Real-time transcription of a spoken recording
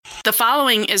The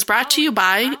following is brought to you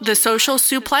by the Social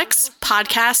Suplex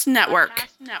Podcast Network.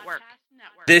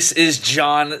 This is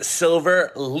John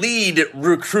Silver, lead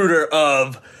recruiter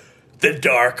of the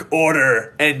Dark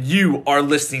Order, and you are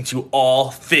listening to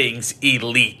All Things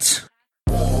Elite.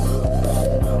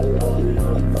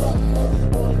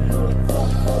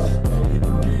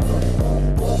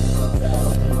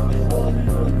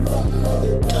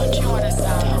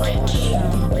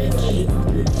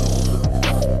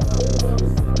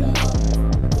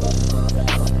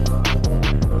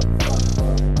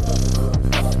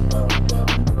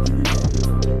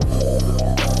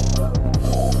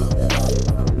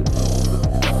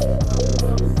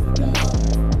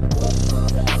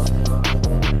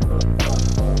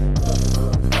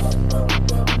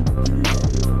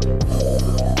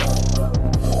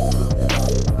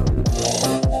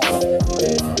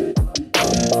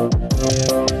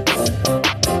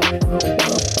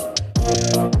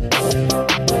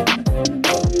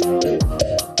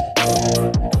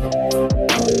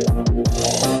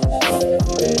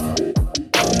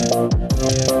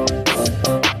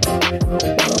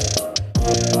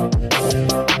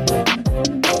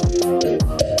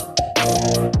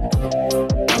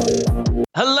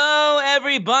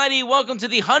 Welcome to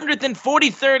the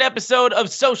 143rd episode of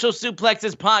Social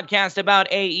Suplex's podcast about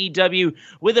AEW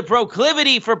with a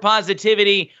proclivity for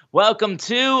positivity. Welcome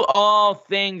to All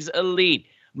Things Elite.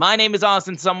 My name is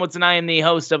Austin Sumwoods, and I am the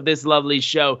host of this lovely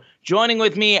show. Joining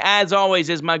with me, as always,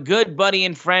 is my good buddy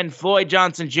and friend, Floyd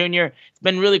Johnson Jr. It's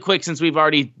been really quick since we've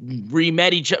already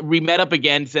re-met up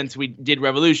again since we did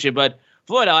Revolution. But,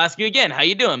 Floyd, I'll ask you again. How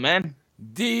you doing, man?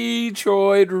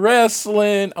 Detroit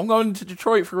wrestling. I'm going to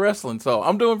Detroit for wrestling, so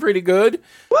I'm doing pretty good.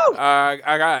 Woo! I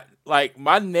got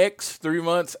my next 3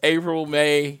 months, April,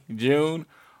 May, June,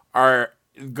 are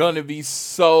gonna be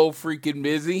so freaking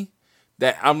busy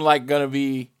that I'm gonna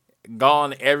be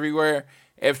gone everywhere.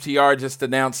 FTR just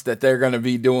announced that they're gonna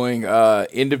be doing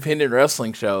independent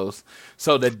wrestling shows.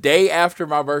 So the day after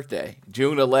my birthday,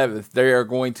 June 11th, they are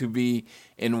going to be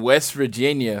in West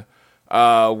Virginia.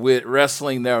 With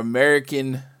wrestling the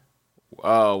American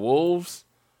Wolves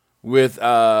with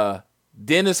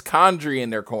Dennis Condrey in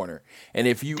their corner. And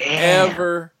if you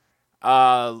ever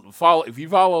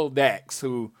follow Dax,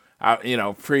 who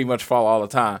I pretty much follow all the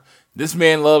time, this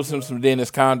man loves him some Dennis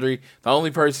Condrey. The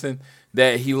only person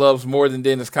that he loves more than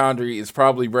Dennis Condrey is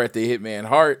probably Bret the Hitman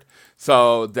Hart.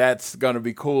 So that's going to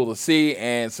be cool to see.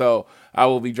 And so I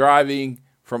will be driving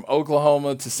from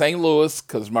Oklahoma to St. Louis,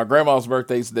 because my grandma's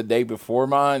birthday is the day before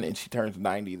mine, and she turns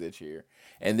 90 this year.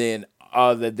 And then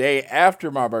the day after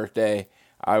my birthday,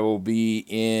 I will be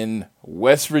in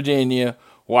West Virginia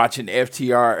watching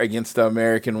FTR against the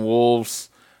American Wolves.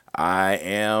 I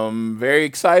am very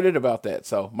excited about that.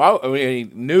 So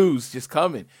news just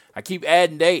coming. I keep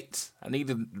adding dates. I need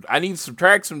to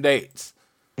subtract some dates.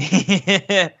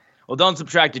 Well, don't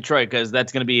subtract Detroit, because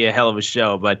that's going to be a hell of a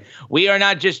show. But we are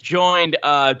not just joined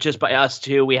just by us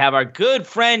two. We have our good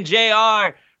friend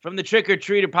JR from the Trick or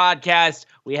Treater podcast.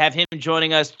 We have him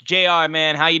joining us. JR,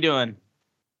 man, how you doing?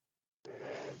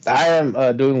 I am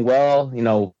doing well.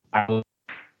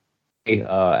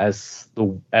 As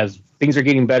things are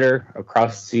getting better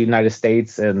across the United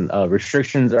States, and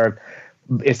restrictions are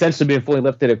essentially being fully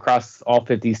lifted across all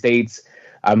 50 states,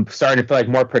 I'm starting to feel like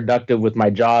more productive with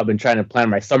my job and trying to plan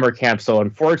my summer camp. So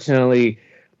unfortunately,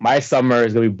 my summer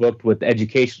is going to be booked with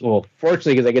education. Well,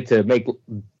 fortunately, because I get to make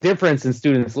difference in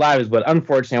students' lives, but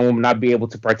unfortunately, I will not be able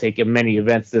to partake in many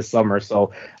events this summer.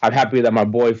 So I'm happy that my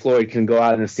boy Floyd can go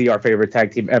out and see our favorite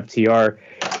tag team, FTR,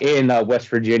 in West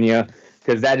Virginia,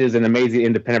 because that is an amazing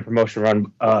independent promotion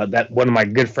run that one of my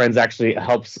good friends actually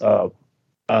helps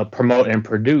promote and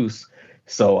produce.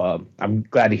 So I'm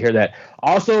glad to hear that.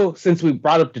 Also, since we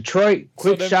brought up Detroit,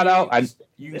 quick shout out.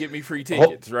 You can get me free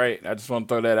tickets, right? I just want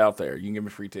to throw that out there. You can get me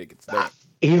free tickets.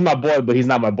 He's my boy, but he's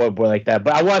not my boy like that.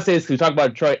 But I want to say this, because we talk about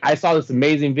Detroit. I saw this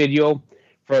amazing video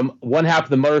from one half of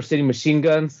the Motor City Machine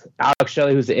Guns, Alex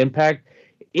Shelley, who's the Impact.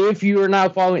 If you are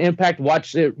not following Impact,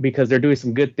 watch it, because they're doing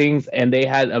some good things. And they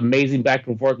had amazing back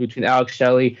and forth between Alex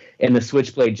Shelley and the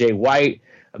Switchblade Jay White.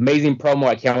 Amazing promo.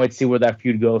 I can't wait to see where that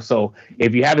feud goes. So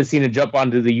if you haven't seen it, jump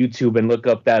onto the YouTube and look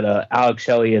up that Alex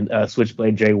Shelley and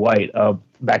Switchblade Jay White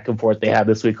back and forth they have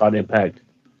this week on Impact.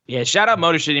 Yeah, shout out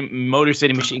Motor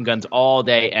City Machine Guns all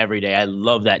day, every day. I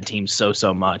love that team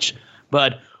so much.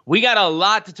 But we got a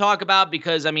lot to talk about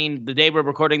because, the day we're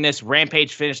recording this,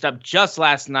 Rampage finished up just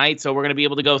last night. So we're going to be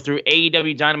able to go through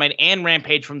AEW Dynamite and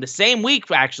Rampage from the same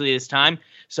week, actually, this time.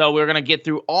 So we're going to get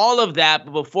through all of that.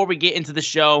 But before we get into the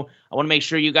show, I want to make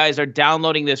sure you guys are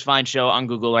downloading this fine show on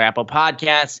Google or Apple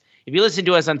Podcasts. If you listen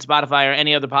to us on Spotify or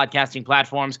any other podcasting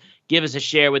platforms, Give us a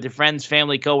share with your friends,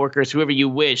 family, coworkers, whoever you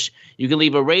wish. You can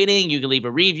leave a rating, you can leave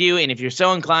a review, and if you're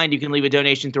so inclined, you can leave a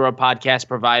donation through our podcast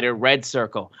provider, Red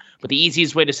Circle. But the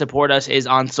easiest way to support us is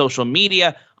on social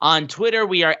media. On Twitter,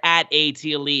 we are at AT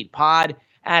Elite Pod.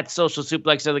 At Social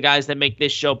Suplex are the guys that make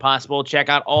this show possible. Check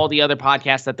out all the other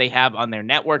podcasts that they have on their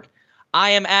network. I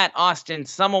am at Austin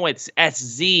Szumowicz,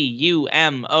 SZUMOWICZ.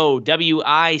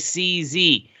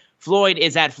 Floyd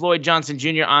is at Floyd Johnson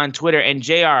Jr. on Twitter. And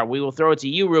JR, we will throw it to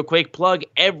you real quick. Plug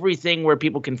everything where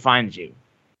people can find you.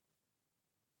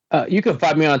 You can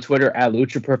find me on Twitter at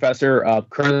Lucha Professor.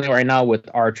 Currently, right now, with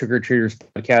our Trick or Treaters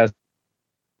podcast,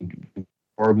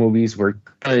 horror movies, we're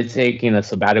currently taking a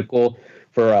sabbatical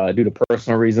for due to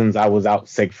personal reasons. I was out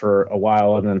sick for a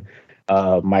while, and then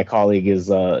my colleague is,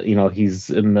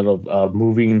 he's in the middle of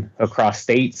moving across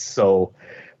states. So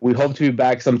we hope to be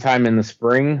back sometime in the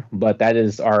spring, but that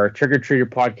is our Trick or Treater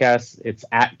podcast. It's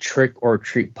at Trick or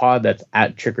Treat Pod. That's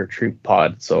at Trick or Treat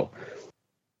Pod. So,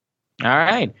 all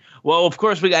right. Well, of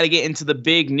course, we got to get into the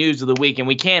big news of the week, and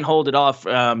we can't hold it off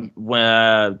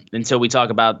until we talk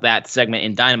about that segment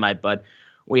in Dynamite. But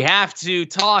we have to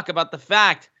talk about the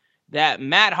fact that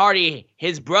Matt Hardy,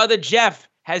 his brother Jeff,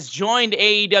 has joined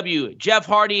AEW. Jeff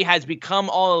Hardy has become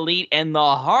All Elite, and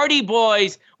the Hardy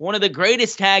Boys, one of the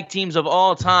greatest tag teams of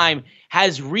all time,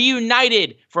 has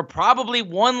reunited for probably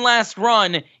one last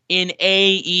run in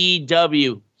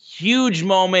AEW. Huge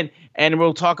moment, and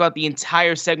we'll talk about the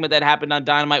entire segment that happened on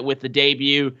Dynamite with the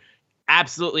debut.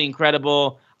 Absolutely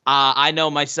incredible. I know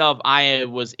myself, I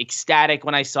was ecstatic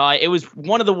when I saw it. It was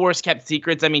one of the worst kept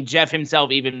secrets. I mean, Jeff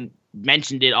himself even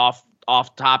mentioned it off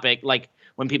topic, like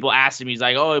when people asked him, he's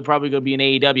like, oh, it's probably going to be in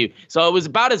AEW. So it was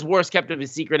about as worst kept of a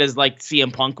secret as like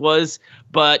CM Punk was.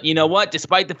 But you know what?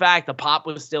 Despite the fact the pop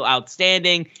was still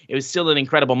outstanding, it was still an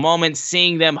incredible moment.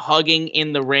 Seeing them hugging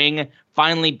in the ring,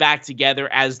 finally back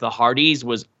together as the Hardys,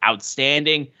 was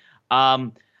outstanding.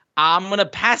 I'm going to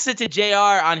pass it to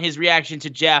JR on his reaction to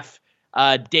Jeff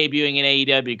debuting in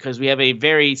AEW, because we have a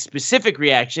very specific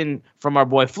reaction from our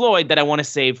boy Floyd that I want to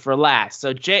save for last.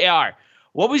 So JR,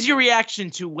 what was your reaction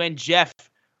to when Jeff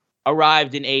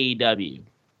arrived in AEW?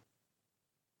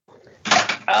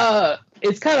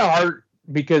 It's kind of hard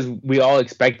because we all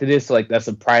expected this. So, like, that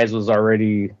surprise was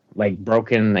already like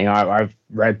broken. You know, I've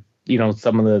read,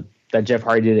 some of that Jeff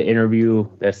Hardy did an interview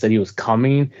that said he was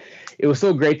coming. It was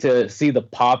so great to see the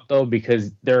pop though,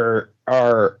 because there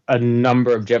are a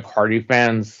number of Jeff Hardy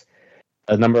fans,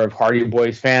 a number of Hardy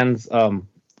Boys fans,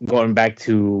 going back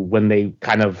to when they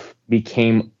kind of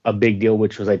became a big deal,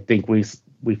 which was, I think we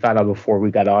found out before we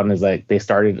got on, is like they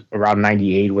started around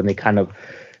 98 when they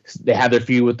had their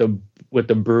feud with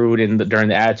the Brood during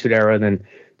the Attitude Era, and then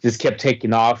just kept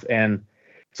taking off. And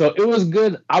so it was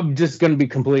good. I'm just going to be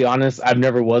completely honest. I've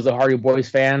never was a Hardy Boys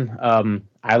fan.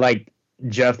 I like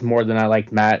Jeff more than I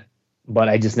like Matt, but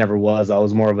I just never was. I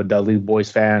was more of a Dudley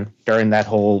Boys fan during that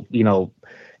whole,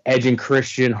 Edge and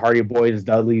Christian, Hardy Boys,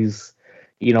 Dudley's,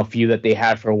 feud that they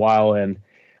had for a while. And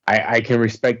I can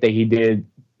respect that he did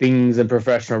things in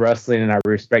professional wrestling, and I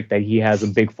respect that he has a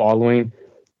big following.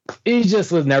 It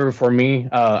just was never for me.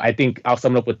 I think I'll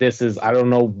sum it up with this: is I don't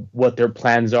know what their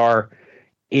plans are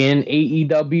in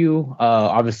AEW.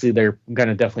 Obviously, they're going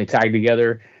to definitely tag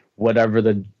together, whatever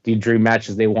the dream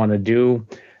matches they want to do.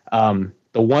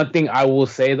 The one thing I will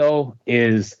say, though,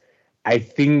 is I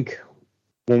think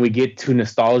when we get to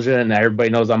nostalgia, and everybody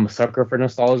knows I'm a sucker for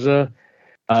nostalgia,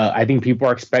 I think people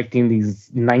are expecting these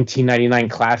 1999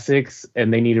 classics,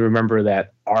 and they need to remember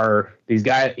that these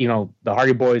guys, the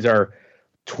Hardy Boys are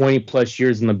 20 plus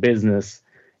years in the business,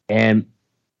 and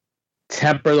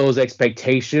temper those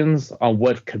expectations on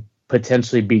what could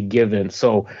potentially be given.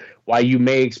 So while you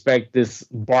may expect this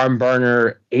barn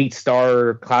burner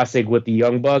 8-star classic with the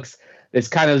Young Bucks, it's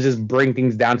kind of just bring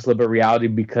things down to a little bit of reality,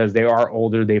 because they are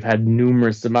older. They've had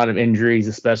numerous amount of injuries,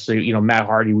 especially, Matt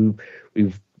Hardy.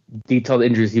 We've detailed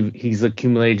injuries he's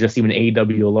accumulated just even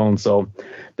AEW alone. So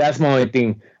that's my only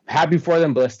thing. Happy for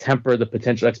them, but let's temper the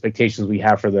potential expectations we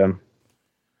have for them.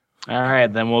 All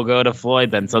right, then we'll go to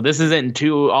Floyd then. So this isn't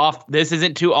too off. This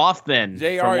isn't too off then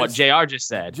from what JR just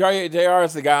said. JR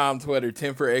is the guy on Twitter,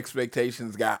 temper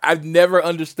expectations guy. I've never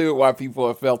understood why people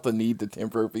have felt the need to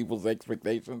temper people's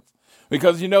expectations.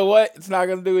 Because you know what? It's not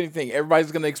going to do anything.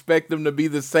 Everybody's going to expect them to be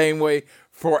the same way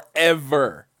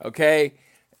forever, okay?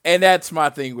 And that's my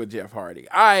thing with Jeff Hardy.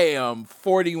 I am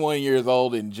 41 years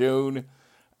old in June.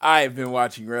 I have been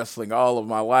watching wrestling all of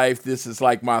my life. This is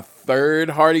like my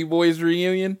third Hardy Boys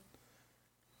reunion.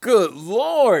 Good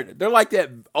Lord. They're like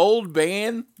that old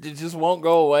band that just won't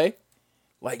go away.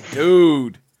 Like,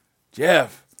 dude,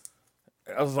 Jeff.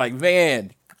 I was like,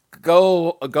 man,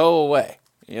 go away,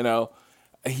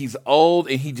 he's old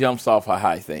and he jumps off of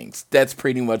high things. That's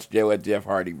pretty much what Jeff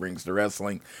Hardy brings to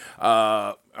wrestling.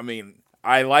 I mean,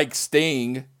 I like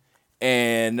Sting,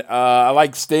 and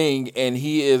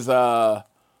he is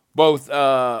both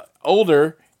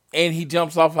older and he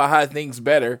jumps off of high things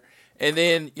better. And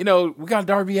then, we got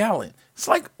Darby Allin. It's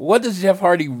like, what does Jeff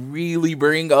Hardy really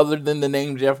bring other than the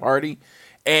name Jeff Hardy?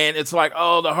 And it's like,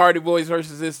 oh, the Hardy Boys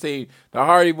versus this team. The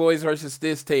Hardy Boys versus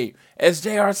this team. As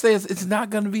JR says, it's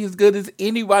not going to be as good as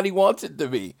anybody wants it to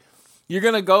be. You're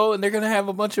going to go and they're going to have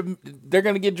they're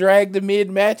going to get dragged to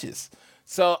mid-matches.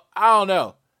 So, I don't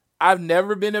know. I've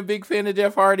never been a big fan of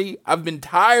Jeff Hardy. I've been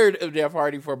tired of Jeff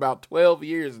Hardy for about 12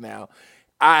 years now.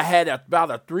 I had about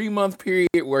a 3-month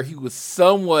period where he was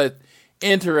somewhat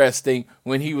interesting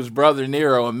when he was Brother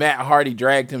Nero, and Matt Hardy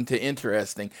dragged him to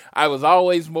interesting. I was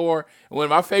always when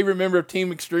my favorite member of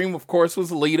Team Extreme, of course,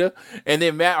 was Lita, and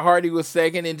then Matt Hardy was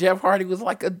second, and Jeff Hardy was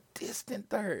like a distant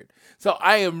third. So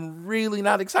I am really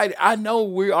not excited. I know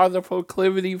we are the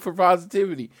proclivity for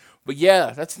positivity, but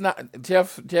yeah, that's not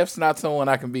Jeff's not someone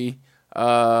I can be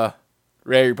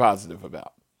very positive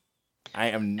about. I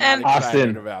am not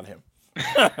excited about him.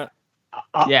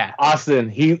 Yeah, Austin.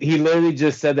 He literally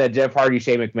just said that Jeff Hardy,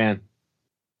 Shane McMahon.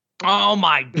 Oh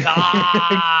my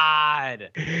God!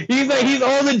 he's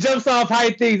old and jumps off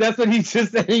high things. That's what he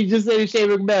just said. He just said Shane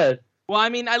McMahon. Well, I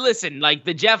mean, I listen. Like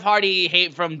the Jeff Hardy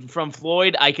hate from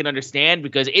Floyd, I can understand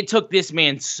because it took this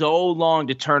man so long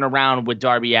to turn around with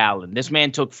Darby Allin. This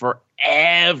man took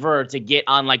forever to get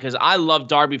on. Like, because I love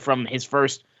Darby from his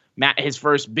first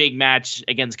big match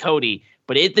against Cody.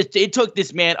 But it took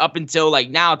this man up until like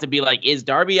now to be like, is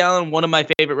Darby Allin one of my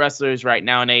favorite wrestlers right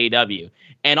now in AEW?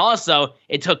 And also,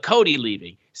 it took Cody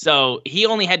leaving. So he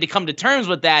only had to come to terms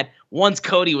with that once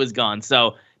Cody was gone.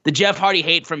 So the Jeff Hardy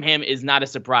hate from him is not a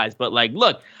surprise. But like,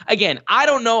 look, again, I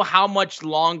don't know how much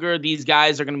longer these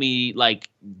guys are going to be like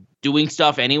doing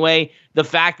stuff anyway. The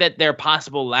fact that their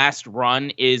possible last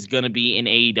run is going to be in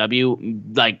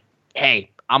AEW, like,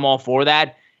 hey, I'm all for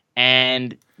that.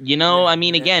 And I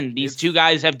mean, again, these two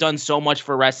guys have done so much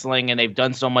for wrestling and they've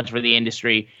done so much for the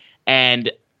industry.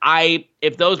 And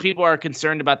if those people are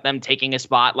concerned about them taking a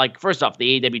spot, like, first off,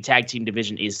 the AEW tag team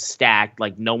division is stacked.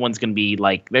 Like, no one's going to be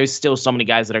like, there's still so many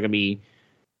guys that are going to be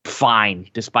fine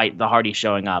despite the Hardy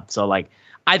showing up. So, like,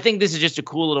 I think this is just a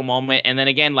cool little moment. And then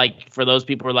again, like, for those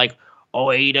people who are like, oh,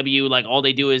 AEW, like, all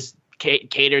they do is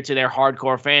cater to their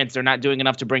hardcore fans. They're not doing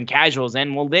enough to bring casuals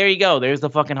in. Well, there you go. There's the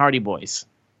fucking Hardy Boys.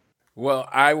 Well,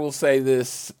 I will say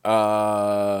this.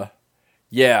 I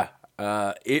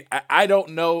don't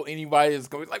know anybody that's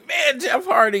going to be like, man, Jeff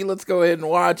Hardy, let's go ahead and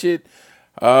watch it.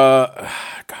 God,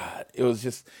 it was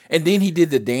just, and then he did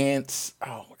the dance.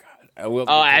 Oh my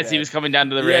God. As he was coming down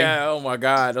to the ring. Yeah. Oh my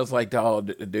God. I was like, oh,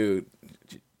 dude,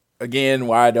 again,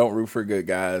 why I don't root for good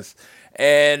guys.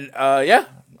 And,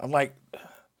 I'm like,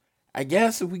 I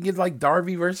guess if we get like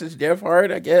Darby versus Jeff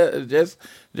Hardy, I guess just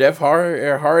Jeff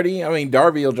Hardy. I mean,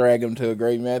 Darby will drag him to a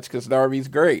great match because Darby's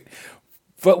great.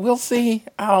 But we'll see.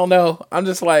 I don't know. I'm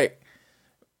just like,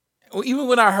 even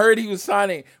when I heard he was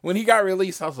signing, when he got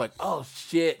released, I was like, oh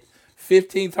shit,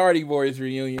 15th Hardy Boys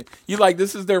reunion. You like,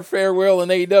 this is their farewell in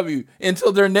AEW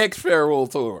until their next farewell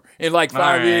tour in like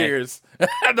 5 years.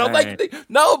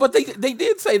 No, but they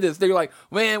did say this. They were like,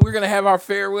 man, we're gonna have our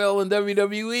farewell in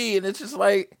WWE, and it's just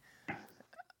like.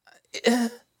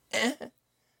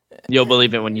 You'll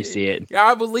believe it when you see it. Yeah,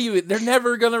 I believe it. They're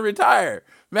never going to retire.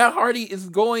 Matt Hardy is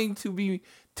going to be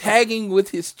tagging with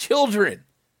his children.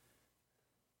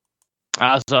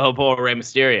 I also hope for Rey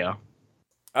Mysterio.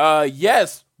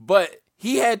 Yes, but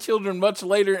he had children much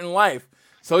later in life.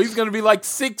 So he's going to be like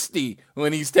 60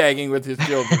 when he's tagging with his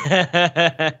children.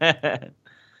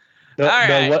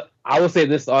 I will say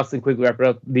this, Austin, quickly wrap it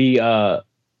up.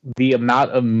 The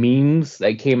amount of memes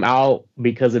that came out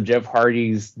because of Jeff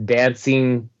Hardy's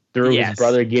dancing through his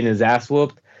brother getting his ass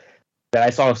whooped that I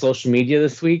saw on social media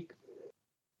this week,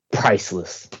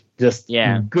 priceless. Just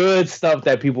good stuff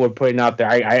that people were putting out there.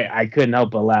 I couldn't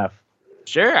help but laugh.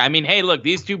 Sure. I mean, hey, look,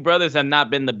 these two brothers have not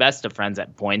been the best of friends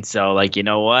at points. So, like, you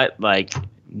know what? Like,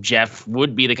 Jeff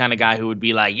would be the kind of guy who would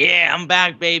be like, yeah, I'm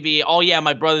back, baby. Oh, yeah,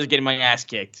 my brother's getting my ass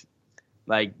kicked.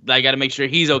 Like, I got to make sure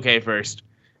he's okay first.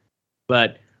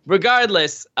 But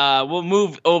regardless, we'll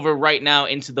move over right now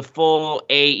into the full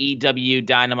AEW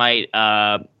Dynamite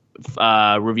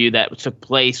review that took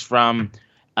place from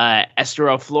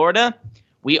Estero, Florida.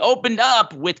 We opened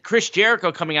up with Chris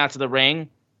Jericho coming out to the ring,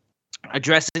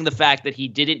 addressing the fact that he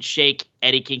didn't shake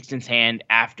Eddie Kingston's hand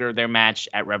after their match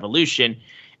at Revolution.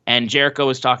 And Jericho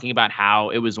was talking about how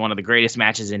it was one of the greatest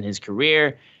matches in his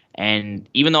career. And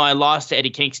even though I lost to Eddie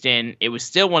Kingston, it was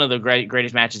still one of the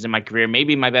greatest matches in my career,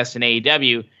 maybe my best in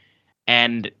AEW.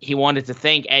 And he wanted to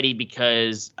thank Eddie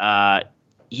because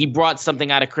he brought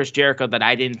something out of Chris Jericho that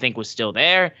I didn't think was still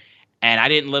there. And I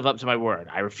didn't live up to my word.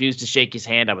 I refused to shake his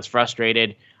hand. I was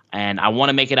frustrated. And I want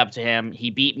to make it up to him. He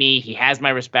beat me. He has my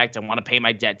respect. I want to pay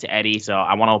my debt to Eddie. So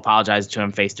I want to apologize to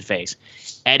him face to face.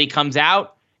 Eddie comes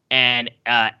out, and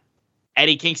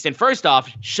Eddie Kingston, first off,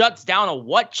 shuts down a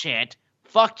what chant.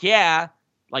 Fuck yeah.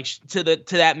 Like to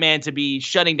that man to be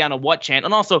shutting down a what chant.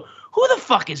 And also, who the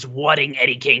fuck is whatting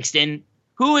Eddie Kingston?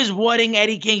 Who is whatting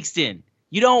Eddie Kingston?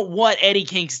 You don't what Eddie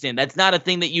Kingston. That's not a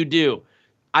thing that you do.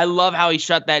 I love how he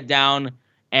shut that down.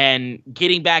 And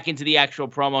getting back into the actual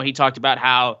promo, he talked about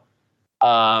how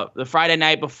the Friday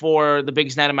night before the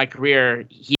biggest night of my career,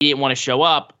 he didn't want to show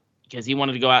up because he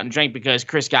wanted to go out and drink because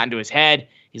Chris got into his head.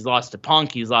 He's lost to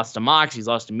Punk. He's lost to Mox. He's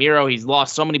lost to Miro. He's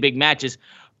lost so many big matches.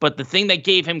 But the thing that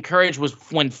gave him courage was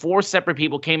when 4 separate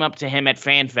people came up to him at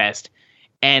FanFest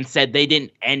and said they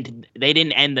didn't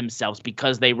end themselves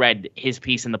because they read his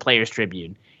piece in the Players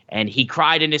Tribune. And he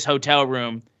cried in his hotel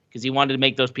room because he wanted to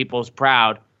make those people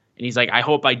proud. And he's like, I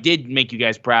hope I did make you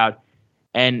guys proud.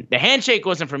 And the handshake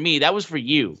wasn't for me. That was for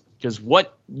you. Because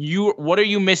what are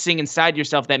you missing inside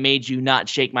yourself that made you not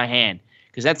shake my hand?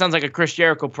 Because that sounds like a Chris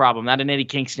Jericho problem, not an Eddie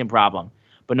Kingston problem.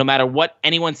 But no matter what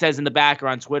anyone says in the back or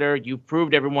on Twitter, you've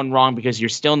proved everyone wrong because you're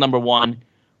still number one.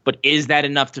 But is that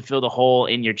enough to fill the hole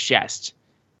in your chest?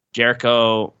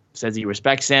 Jericho says he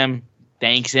respects him,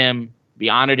 thanks him, be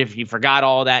honored if he forgot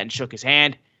all that and shook his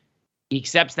hand. He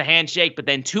accepts the handshake, but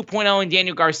then 2.0 and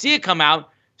Daniel Garcia come out,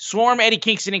 swarm Eddie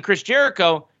Kingston and Chris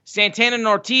Jericho. Santana and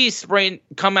Ortiz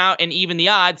come out and even the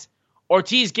odds.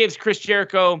 Ortiz gives Chris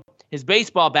Jericho his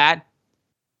baseball bat,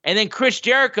 and then Chris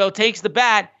Jericho takes the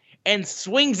bat and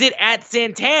swings it at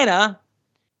Santana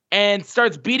and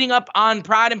starts beating up on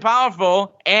Proud and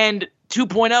Powerful, and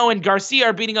 2.0 and Garcia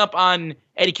are beating up on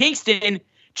Eddie Kingston.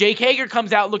 Jake Hager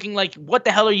comes out looking like, what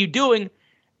the hell are you doing?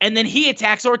 And then he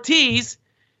attacks Ortiz.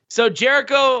 So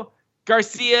Jericho,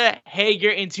 Garcia,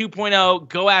 Hager, and 2.0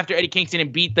 go after Eddie Kingston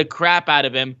and beat the crap out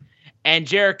of him. And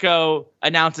Jericho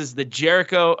announces the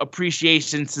Jericho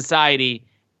Appreciation Society,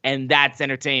 and that's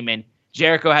entertainment.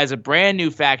 Jericho has a brand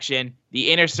new faction.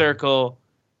 The Inner Circle,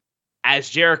 as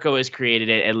Jericho has created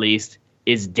it at least,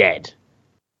 is dead.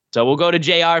 So we'll go to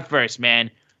JR first,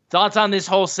 man. Thoughts on this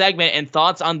whole segment and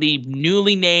thoughts on the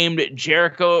newly named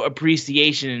Jericho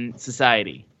Appreciation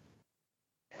Society.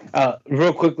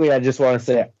 Real quickly, I just want to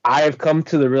say I have come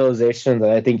to the realization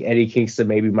that I think Eddie Kingston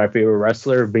may be my favorite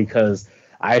wrestler because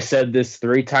I said this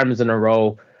 3 times in a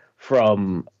row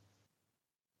from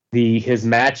his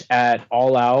match at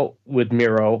All Out with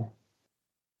Miro,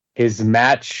 his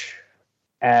match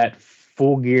at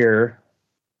Full Gear,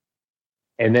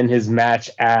 and then his match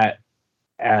at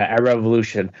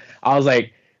Revolution. I was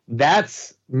like,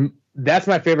 that's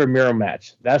my favorite Miro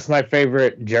match. That's my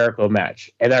favorite Jericho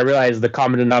match. And I realized the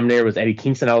common denominator was Eddie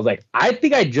Kingston. I was like, I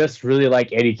think I just really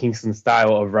like Eddie Kingston's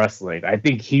style of wrestling. I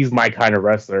think he's my kind of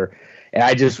wrestler, and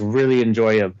I just really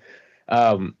enjoy him.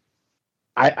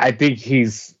 I think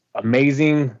he's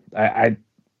amazing. I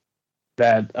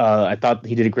thought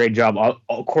he did a great job.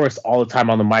 Of course, all the time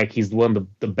on the mic, he's one of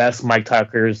the best mic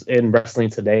talkers in wrestling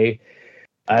today.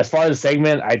 As far as the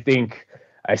segment, I think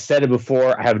I said it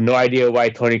before. I have no idea why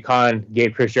Tony Khan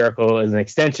gave Chris Jericho as an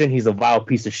extension. He's a vile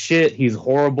piece of shit. He's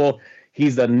horrible.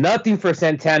 He's done nothing for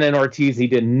Santana and Ortiz. He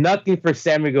did nothing for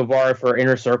Sammy Guevara for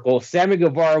Inner Circle. Sammy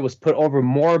Guevara was put over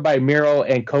more by Miro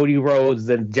and Cody Rhodes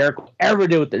than Jericho ever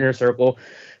did with the Inner Circle.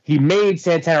 He made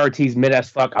Santana Ortiz mid as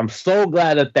fuck. I'm so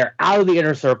glad that they're out of the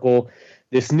Inner Circle.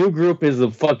 This new group is a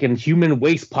fucking human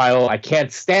waste pile. I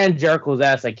can't stand Jericho's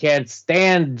ass. I can't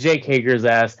stand Jake Hager's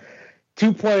ass.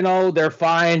 2.0, they're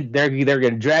fine. They're going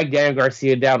to drag Daniel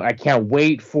Garcia down. I can't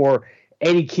wait for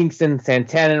Eddie Kingston,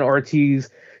 Santana, and Ortiz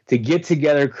to get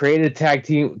together, create a tag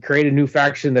team, create a new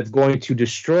faction that's going to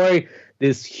destroy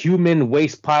this human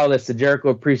waste pile that's the Jericho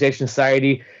Appreciation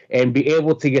Society, and be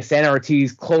able to get Santana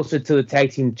Ortiz closer to the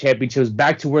tag team championships,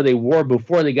 back to where they were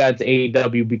before they got into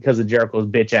AEW because of Jericho's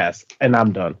bitch ass. And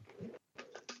I'm done.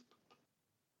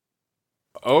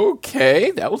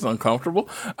 Okay, that was uncomfortable.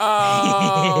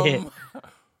 Hey,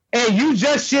 you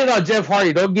just shit on Jeff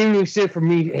Hardy. Don't give me shit for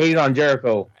me hating on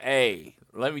Jericho. Hey,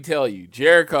 let me tell you,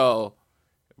 Jericho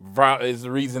is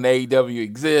the reason AEW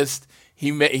exists.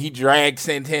 He dragged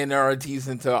Santana Ortiz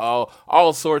into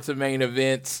all sorts of main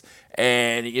events,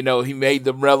 and he made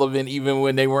them relevant even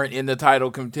when they weren't in the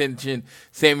title contention.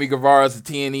 Sammy Guevara is a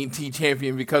TNT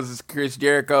champion because it's Chris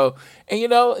Jericho,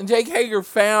 and Jake Hager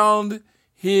found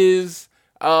his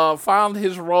found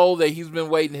his role that he's been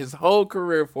waiting his whole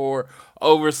career for,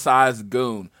 oversized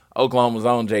goon. Oklahoma's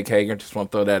own Jake Hager. Just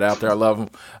want to throw that out there. I love him.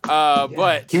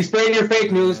 But keep spreading your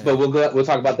fake news, but we'll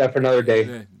talk about that for another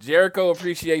day. Jericho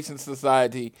Appreciation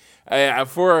Society.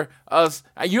 For us,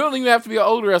 you don't even have to be an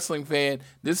old wrestling fan.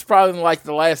 This is probably like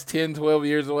the last 10, 12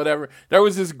 years or whatever. There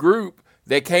was this group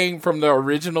that came from the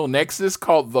original Nexus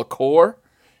called The Core.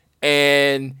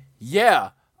 And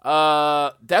that's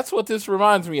what this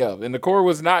reminds me of. And The Core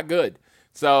was not good.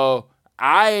 So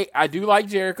I do like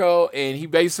Jericho, and he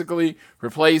basically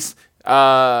replaced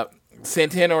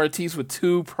Santana Ortiz with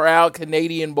two proud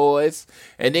Canadian boys,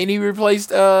 and then he replaced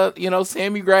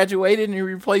Sammy graduated, and he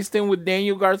replaced him with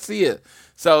Daniel Garcia.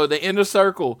 So the Inner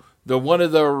Circle, one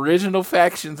of the original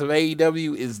factions of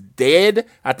AEW, is dead.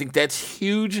 I think that's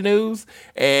huge news,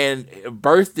 and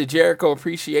birthed the Jericho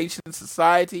Appreciation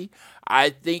Society. I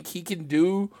think he can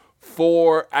do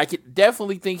I could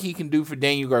definitely think he can do for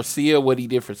Daniel Garcia what he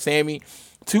did for Sammy.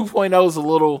 2.0 is a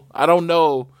little, I don't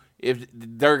know if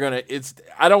they're going to,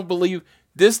 I don't believe,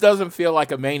 this doesn't feel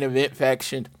like a main event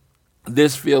faction.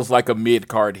 This feels like a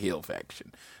mid-card heel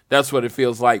faction. That's what it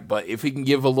feels like. But if he can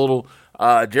give a little,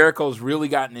 Jericho's really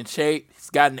gotten in shape.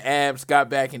 He's gotten abs, got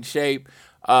back in shape.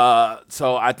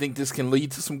 So I think this can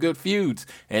lead to some good feuds.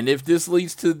 And if this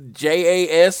leads to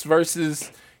JAS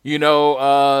versus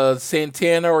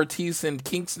Santana, Ortiz, and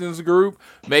Kingston's group,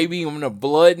 maybe in a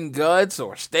Blood and Guts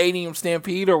or Stadium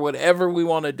Stampede or whatever we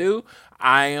want to do,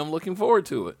 I am looking forward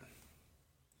to it.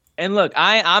 And look,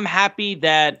 I'm happy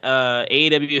that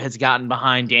AEW has gotten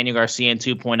behind Daniel Garcia in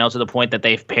 2.0 to the point that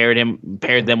they've paired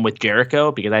them with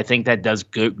Jericho, because I think that does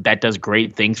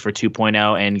great things for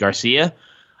 2.0 and Garcia.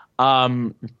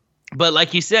 But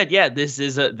like you said, this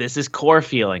is core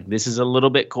feeling. This is a little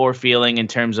bit core feeling in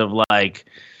terms of like,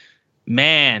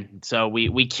 man, so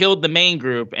we killed the main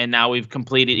group, and now we've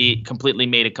completely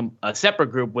made a separate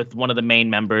group with one of the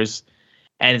main members,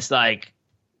 and it's like,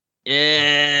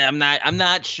 I'm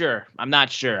not sure.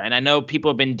 And I know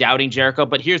people have been doubting Jericho,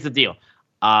 but here's the deal.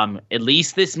 At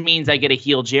least this means I get a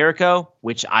heel Jericho,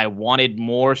 which I wanted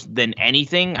more than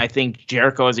anything. I think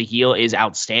Jericho as a heel is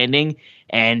outstanding,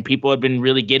 and people have been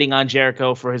really getting on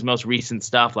Jericho for his most recent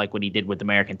stuff, like what he did with the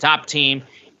American Top Team,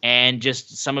 and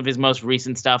just some of his most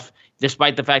recent stuff,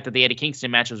 despite the fact that the Eddie Kingston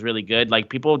match was really good. Like,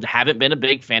 people haven't been a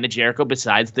big fan of Jericho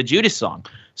besides the Judas song.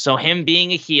 So him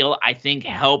being a heel, I think,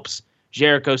 helps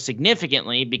Jericho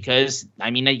significantly, because,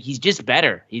 I mean, he's just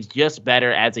better. He's just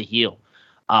better as a heel.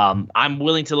 I'm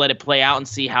willing to let it play out and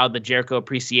see how the Jericho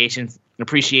Appreciation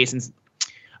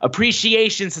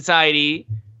Society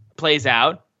plays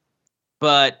out.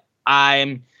 But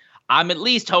I'm at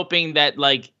least hoping that,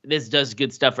 like, this does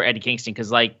good stuff for Eddie Kingston,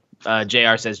 because, like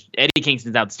JR says, Eddie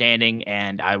Kingston's outstanding,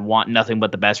 and I want nothing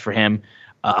but the best for him.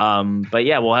 But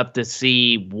yeah, we'll have to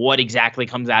see what exactly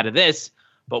comes out of this.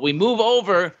 But we move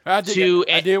over to...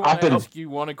 I did want to ask you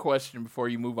one question before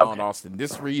you move on, Austin.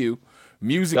 This is for you.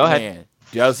 Music Man,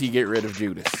 does he get rid of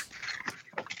Judas?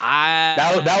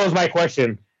 That was my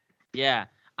question. Yeah.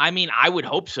 I mean, I would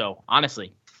hope so,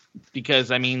 honestly.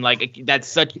 Because, I mean, like, that's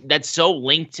so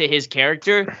linked to his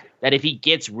character that if he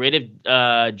gets rid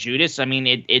of Judas, I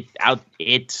mean,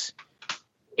 it's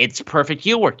perfect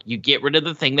heel work. You get rid of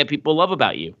the thing that people love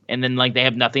about you, and then, like, they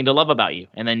have nothing to love about you,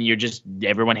 and then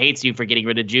everyone hates you for getting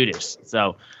rid of Judas.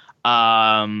 So,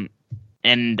 and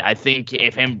I think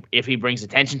if he brings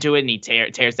attention to it and he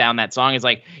tears down that song, it's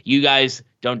like, you guys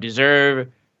don't deserve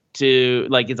to,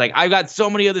 like, it's like, I've got so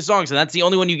many other songs and that's the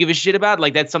only one you give a shit about.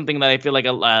 Like, that's something that I feel like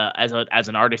as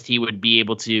an artist he would be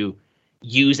able to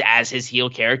use as his heel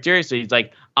character. So he's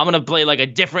like, I'm gonna play like a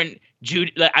different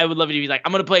I would love it if he's like,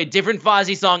 I'm gonna play a different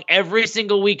Fozzy song every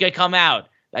single week I come out.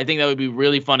 I think that would be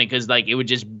really funny, because, like, it would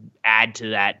just add to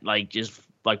that, like, just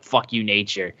like, fuck you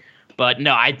nature. But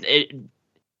no,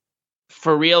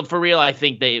 for real, I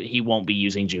think that he won't be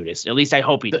using Judas. At least I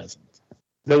hope he doesn't.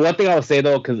 The one thing I'll say,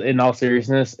 though, because in all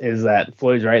seriousness, is that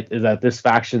Floyd's right, is that this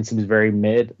faction seems very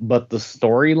mid, but the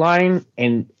storyline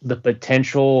and the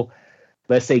potential,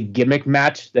 let's say, gimmick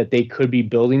match that they could be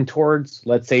building towards,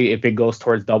 let's say if it goes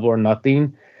towards Double or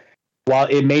Nothing, while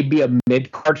it may be a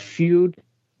mid-card feud,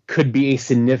 could be a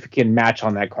significant match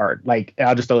on that card. Like,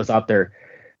 I'll just throw this out there.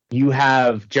 You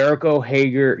have Jericho,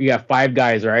 Hager, you have 5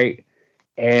 guys, right?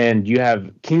 And you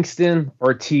have Kingston,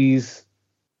 Ortiz,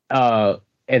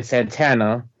 and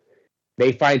Santana.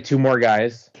 They fight 2 more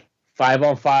guys.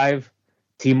 5-on-5.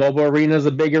 T-Mobile Arena is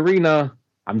a big arena.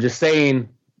 I'm just saying,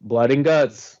 blood and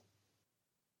guts.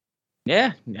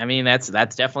 Yeah, I mean, that's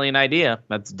definitely an idea.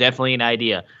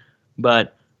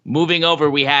 But Moving over,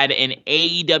 we had an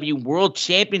AEW World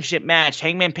Championship match.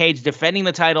 Hangman Page defending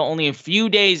the title only a few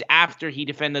days after he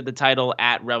defended the title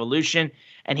at Revolution.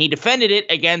 And he defended it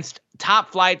against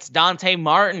Top Flight's Dante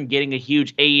Martin, getting a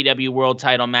huge AEW World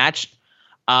title match.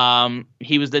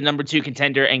 He was the number 2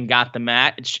 contender and got the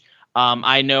match.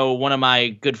 I know one of my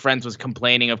good friends was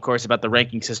complaining, of course, about the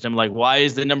ranking system. Like, why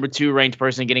is the number 2 ranked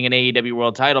person getting an AEW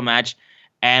World title match?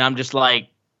 And I'm just like,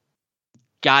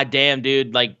 God damn,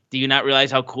 dude. Like, do you not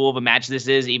realize how cool of a match this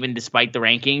is, even despite the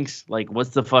rankings? Like, what's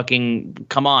the fucking...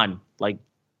 Come on. Like,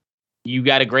 you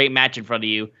got a great match in front of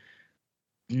you.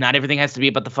 Not everything has to be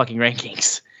about the fucking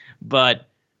rankings. But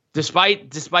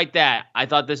despite that, I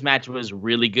thought this match was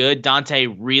really good. Dante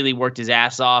really worked his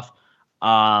ass off.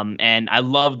 And I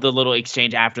loved the little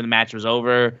exchange after the match was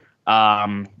over.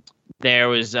 There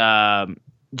was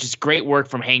just great work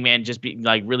from Hangman, just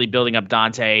really building up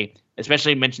Dante,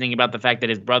 especially mentioning about the fact that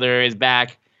his brother is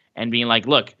back and being like,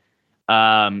 look,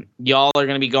 y'all are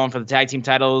going to be going for the tag team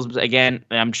titles again,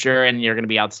 I'm sure, and you're going to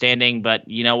be outstanding. But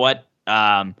you know what?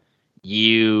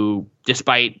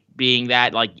 Despite being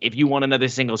that, like, if you want another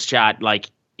singles shot, like,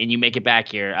 and you make it back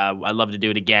here, I'd love to do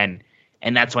it again.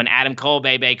 And that's when Adam Cole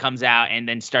Bebe comes out and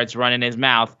then starts running his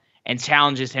mouth and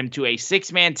challenges him to a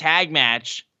 6-man tag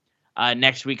match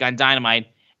next week on Dynamite.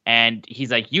 And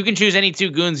he's like, you can choose any 2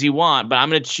 goons you want, but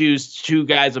I'm going to choose 2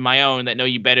 guys of my own that know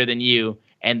you better than you,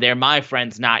 and they're my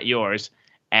friends, not yours.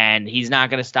 And he's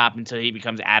not going to stop until he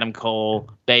becomes Adam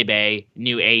Cole Bebe,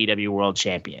 new AEW World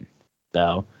Champion.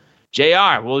 So,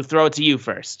 JR, we'll throw it to you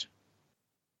first.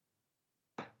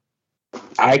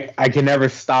 I can never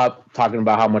stop talking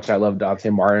about how much I love Dante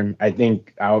Martin. I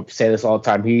think I'll say this all the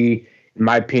time. He, in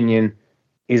my opinion,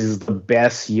 is the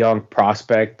best young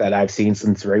prospect that I've seen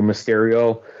since Rey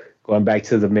Mysterio, going back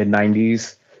to the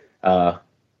mid-90s. That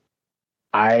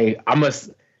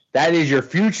is your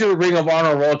future Ring of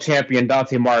Honor World Champion,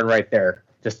 Dante Martin, right there.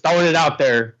 Just throwing it out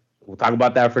there. We'll talk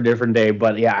about that for a different day.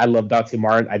 But yeah, I love Dante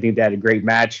Martin. I think they had a great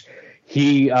match.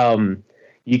 You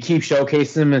keep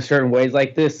showcasing him in certain ways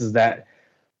like this, is that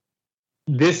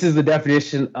this is the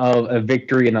definition of a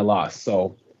victory and a loss.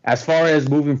 So as far as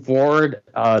moving forward,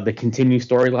 the continued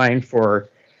storyline for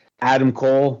Adam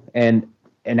Cole and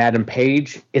Adam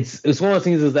Page, it's one of those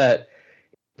things is that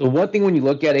the one thing when you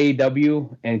look at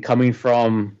AEW and coming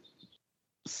from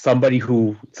somebody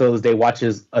who till this day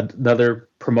watches another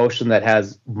promotion that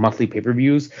has monthly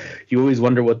pay-per-views, you always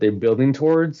wonder what they're building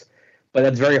towards. But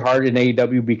that's very hard in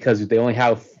AEW because they only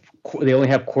have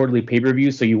quarterly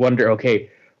pay-per-views. So you wonder, okay,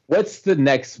 what's the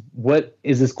next? What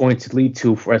is this going to lead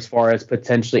to for as far as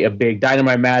potentially a big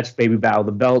Dynamite match, maybe Battle of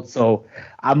the Belt? So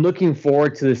I'm looking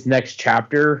forward to this next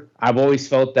chapter. I've always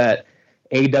felt that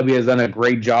AEW has done a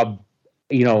great job,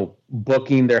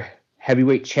 booking their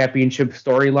heavyweight championship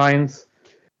storylines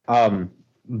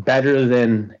better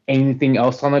than anything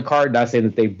else on the card. Not saying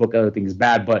that they book other things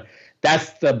bad, but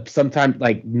that's sometimes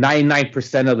like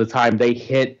 99% of the time they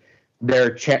hit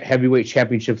their heavyweight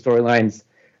championship storylines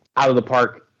out of the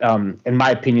park, in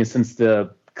my opinion, since the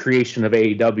creation of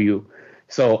AEW.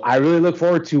 So I really look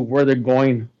forward to where they're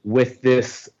going with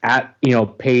this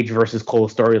Page versus Cole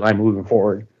storyline moving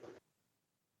forward.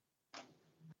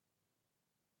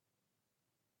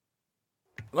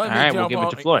 All right, we'll give it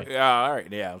to Floyd. Yeah, all right.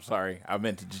 Yeah, I'm sorry. I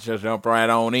meant to just jump right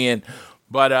on in.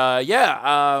 But,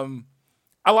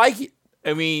 I like it.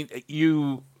 I mean,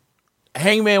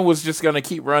 Hangman was just going to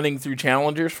keep running through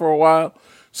challengers for a while.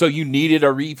 So you needed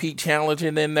a repeat challenge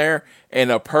in there. And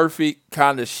a perfect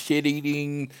kind of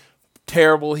shit-eating,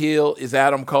 terrible heel is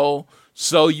Adam Cole.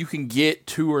 So you can get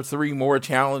 2 or 3 more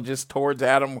challenges towards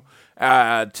Adam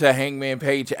to Hangman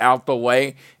Page out the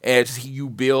way as you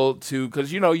build to,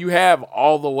 because you have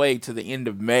all the way to the end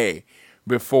of May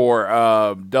before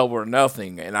Double or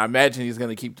Nothing, and I imagine he's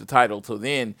going to keep the title till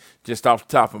then, just off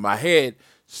the top of my head.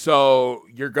 So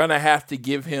you're going to have to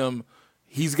give him,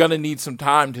 he's going to need some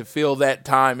time to fill that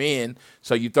time in.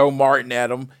 So you throw Martin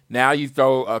at him. Now you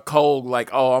throw a Cole, like,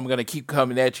 oh, I'm going to keep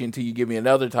coming at you until you give me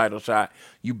another title shot.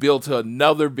 You build to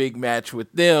another big match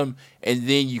with them, and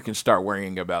then you can start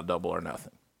worrying about Double or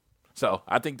Nothing. So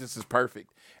I think this is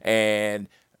perfect. And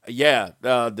yeah,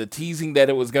 the teasing that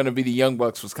it was going to be the Young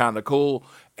Bucks was kind of cool.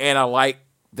 And I like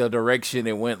the direction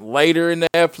it went later in the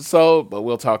episode, but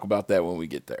we'll talk about that when we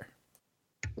get there.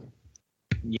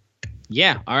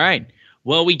 Yeah, all right.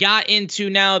 Well, we got into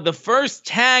now the first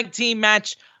tag team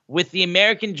match with the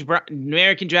American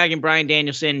Dragon Bryan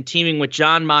Danielson teaming with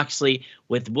Jon Moxley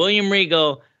with William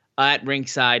Regal at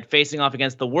ringside, facing off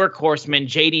against the Workhorsemen,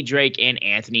 JD Drake and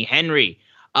Anthony Henry.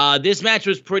 This match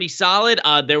was pretty solid.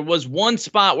 There was one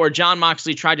spot where Jon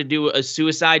Moxley tried to do a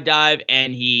suicide dive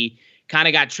and he kind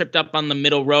of got tripped up on the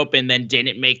middle rope and then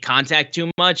didn't make contact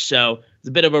too much. So it's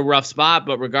a bit of a rough spot,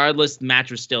 but regardless, the match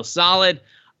was still solid.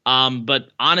 But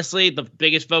honestly, the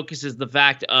biggest focus is the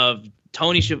fact of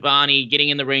Tony Schiavone getting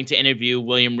in the ring to interview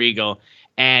William Regal.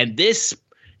 And this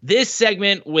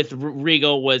segment with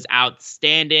Regal was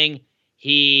outstanding.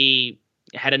 He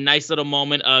had a nice little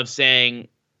moment of saying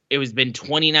it was been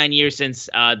 29 years since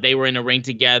they were in a ring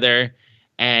together.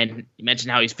 And he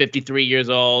mentioned how he's 53 years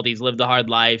old. He's lived a hard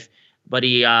life. But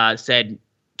he said,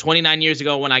 29 years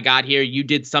ago when I got here, you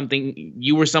did something.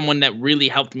 You were someone that really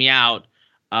helped me out.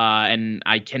 And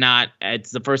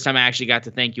it's the first time I actually got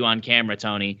to thank you on camera,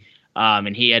 Tony.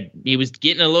 And he was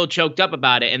getting a little choked up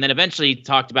about it. And then eventually he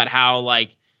talked about how,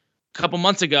 like, a couple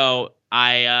months ago,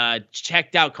 I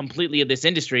checked out completely of this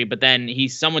industry. But then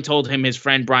someone told him his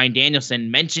friend Bryan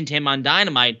Danielson mentioned him on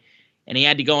Dynamite. And he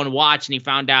had to go and watch. And he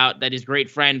found out that his great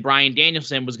friend Bryan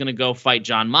Danielson was going to go fight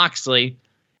Jon Moxley.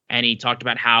 And he talked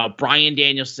about how Bryan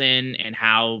Danielson and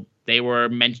how they were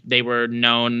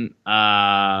known,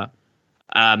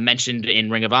 mentioned in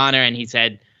Ring of Honor. And he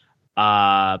said,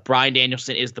 Bryan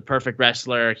Danielson is the perfect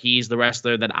wrestler. He's the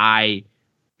wrestler that I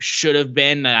should have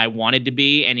been, that I wanted to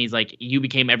be. And he's like, you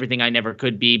became everything I never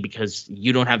could be because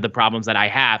you don't have the problems that I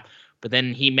have. But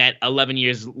then he met 11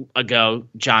 years ago,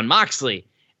 Jon Moxley,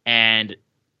 and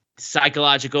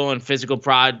psychological and physical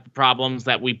problems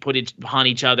that we put upon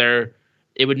each other,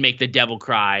 it would make the devil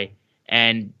cry.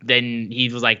 And then he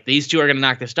was like, these two are going to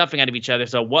knock the stuffing out of each other.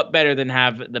 So what better than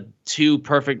have the two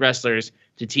perfect wrestlers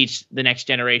to teach the next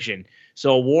generation?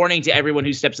 So a warning to everyone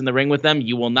who steps in the ring with them,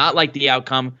 you will not like the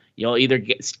outcome. You'll either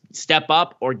step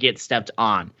up or get stepped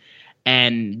on.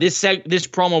 And this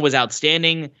promo was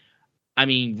outstanding. I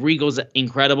mean, Regal's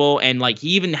incredible. And like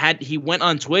he went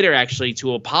on Twitter actually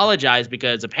to apologize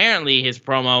because apparently his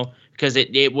promo, because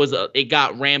it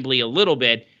got rambly a little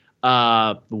bit,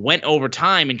 went over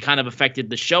time and kind of affected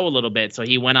the show a little bit. So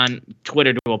he went on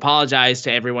Twitter to apologize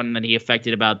to everyone that he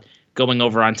affected about going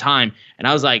over on time. And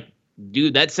I was like,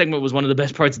 dude, that segment was one of the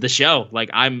best parts of the show.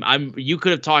 Like you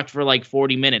could have talked for like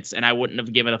 40 minutes and I wouldn't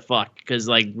have given a fuck, because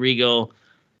like Regal,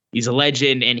 he's a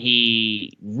legend and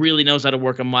he really knows how to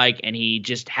work a mic, and he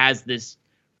just has this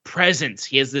presence.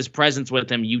 He has this presence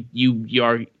with him. You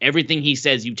are, everything he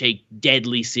says, you take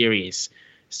deadly serious.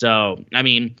 So, I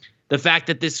mean, the fact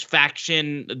that this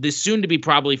faction, this soon-to-be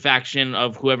probably faction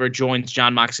of whoever joins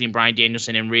Jon Moxley and Bryan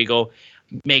Danielson and Regal,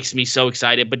 makes me so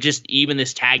excited. But just even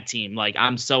this tag team, like,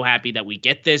 I'm so happy that we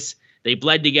get this. They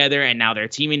bled together, and now they're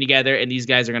teaming together, and these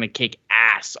guys are going to kick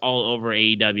ass all over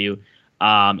AEW.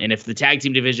 And if the tag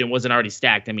team division wasn't already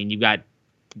stacked, I mean, you've got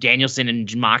Danielson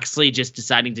and Moxley just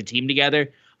deciding to team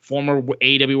together, former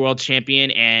AEW World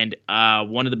Champion and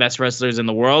one of the best wrestlers in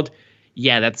the world.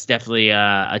 Yeah, that's definitely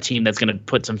a team that's going to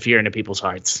put some fear into people's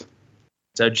hearts.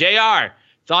 So, JR,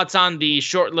 thoughts on the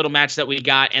short little match that we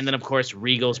got, and then, of course,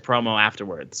 Regal's promo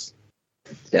afterwards.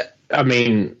 Yeah, I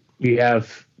mean, you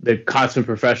have the consummate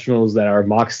professionals that are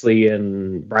Moxley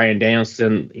and Bryan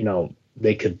Danielson. You know,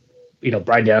 they could,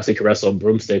 Bryan Danielson could wrestle a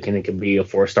broomstick, and it could be a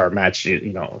 4-star match,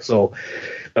 So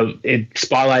it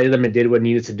spotlighted them and did what it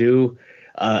needed to do.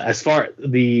 As far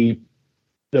the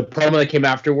promo that came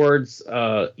afterwards,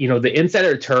 the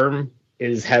insider term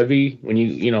is heavy. When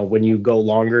you go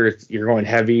longer, you're going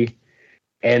heavy.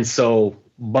 And so,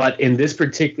 but in this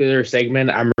particular segment,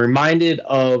 I'm reminded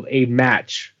of a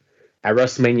match at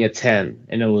WrestleMania 10,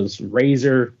 and it was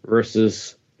Razor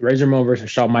Ramon versus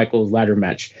Shawn Michaels ladder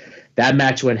match. That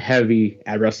match went heavy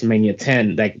at WrestleMania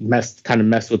 10. That kind of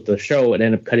messed with the show and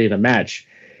ended up cutting a match.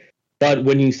 But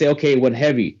when you say, okay, it went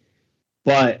heavy,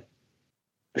 but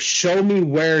show me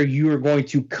where you are going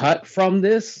to cut from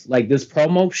this, like this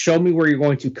promo. Show me where you're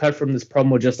going to cut from this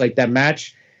promo, just like that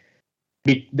match.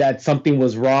 That something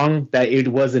was wrong, that it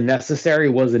wasn't necessary,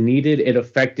 wasn't needed. It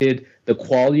affected the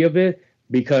quality of it,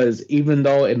 because even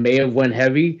though it may have went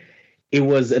heavy, it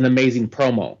was an amazing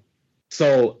promo.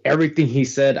 So everything he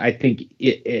said, I think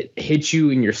it hit you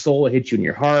in your soul, it hit you in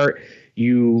your heart.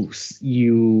 You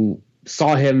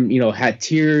saw him, had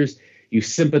tears. You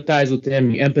sympathize with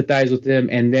him, you empathize with him,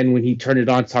 and then when he turned it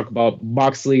on to talk about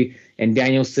Moxley and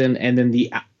Danielson, and then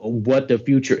what the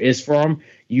future is for him,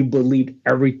 you believed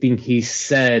everything he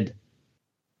said,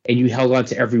 and you held on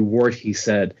to every word he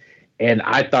said. And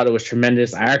I thought it was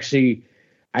tremendous. I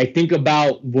think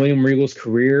about William Regal's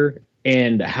career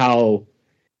and how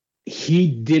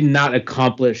he did not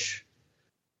accomplish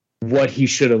what he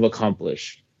should have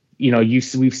accomplished.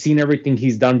 We've seen everything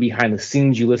he's done behind the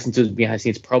scenes. You listen to his behind the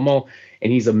scenes promo,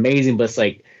 and he's amazing. But it's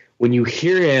like when you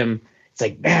hear him, it's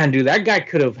like, man, dude, that guy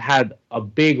could have had a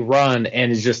big run.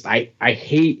 And it's just, I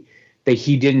hate that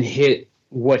he didn't hit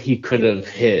what he could have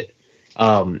hit.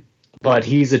 But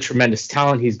he's a tremendous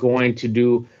talent. He's going to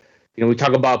do, we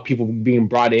talk about people being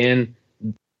brought in.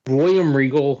 William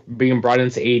Regal being brought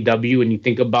into AEW, and you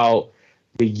think about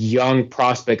the young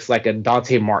prospects like a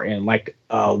Dante Martin, like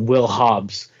Will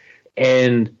Hobbs,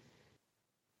 and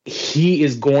he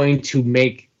is going to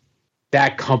make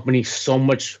that company so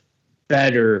much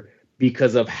better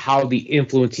because of how the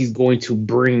influence he's going to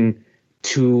bring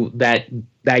to that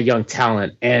young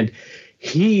talent. And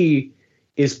he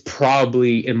is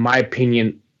probably, in my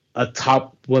opinion,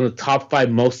 one of the top 5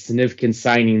 most significant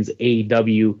signings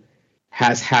AEW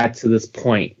has had to this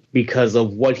point because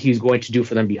of what he's going to do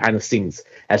for them behind the scenes.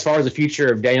 As far as the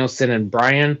future of Danielson and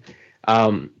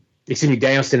Danielson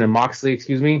and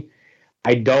Moxley,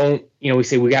 I don't, we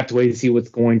say we have to wait to see what's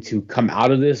going to come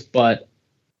out of this, but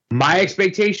my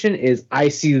expectation is I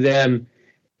see them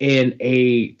in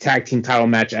a tag team title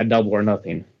match at Double or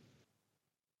Nothing.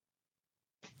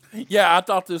 Yeah, I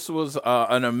thought this was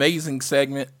an amazing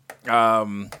segment.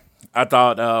 I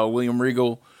thought William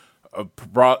Regal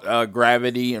brought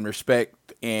gravity and respect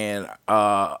and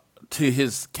to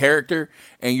his character,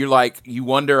 and you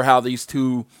wonder how these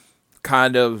two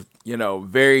kind of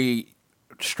very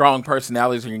strong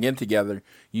personalities are going to get together.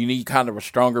 You need kind of a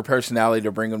stronger personality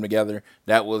to bring them together.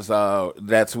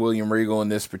 That's William Regal in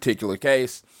this particular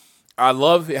case. I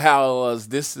love how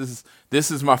this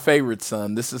is my favorite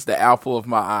son. This is the apple of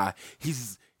my eye.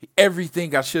 He's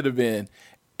everything I should have been,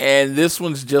 and this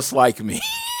one's just like me.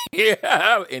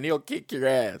 Yeah, and he'll kick your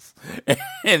ass.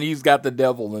 And he's got the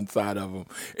devil inside of him.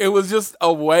 It was just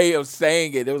a way of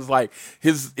saying it. It was like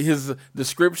his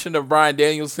description of Bryan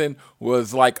Danielson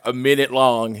was like a minute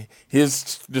long.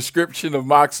 His description of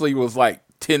Moxley was like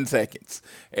 10 seconds.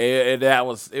 And it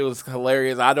was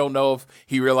hilarious. I don't know if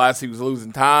he realized he was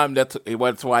losing time. That's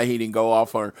why he didn't go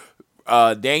off on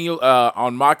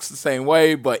on Mox the same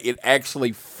way, but it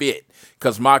actually fit.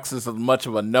 Because Mox is much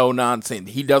of a no-nonsense.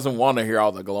 He doesn't want to hear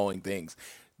all the glowing things.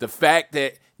 The fact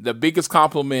that the biggest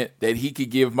compliment that he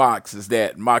could give Mox is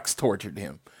that Mox tortured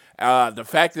him. The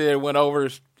fact that it went over,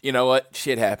 you know what?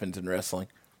 Shit happens in wrestling.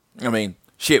 I mean,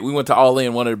 shit, we went to All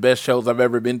In, one of the best shows I've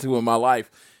ever been to in my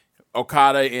life.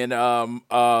 Okada and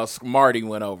Marty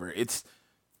went over.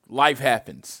 Life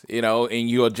happens, and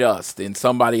you adjust. And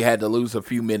somebody had to lose a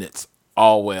few minutes.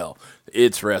 All well.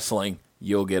 It's wrestling.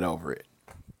 You'll get over it.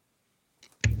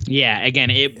 Yeah,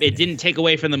 again, it didn't take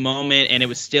away from the moment, and it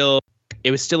was still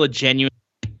a genuine.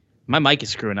 My mic is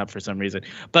screwing up for some reason,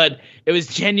 but it was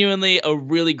genuinely a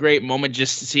really great moment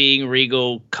just seeing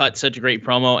Regal cut such a great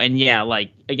promo. And yeah,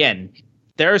 again,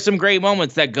 there are some great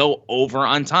moments that go over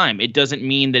on time. It doesn't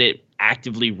mean that it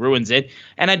actively ruins it,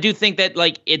 and I do think that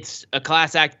it's a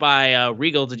class act by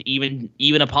Regal to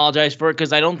even apologize for it,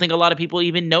 because I don't think a lot of people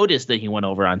even noticed that he went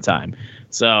over on time.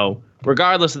 So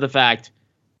regardless of the fact.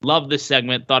 Loved this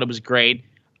segment. Thought it was great.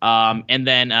 And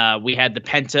then we had the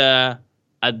Penta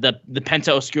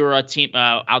Oscura team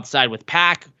outside with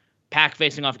Pac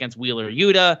facing off against Wheeler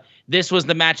Yuta. This was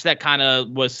the match that kind of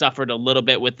was suffered a little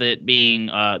bit with it being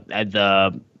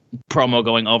the promo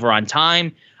going over on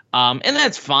time. And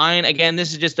that's fine. Again,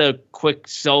 this is just a quick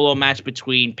solo match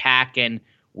between Pac and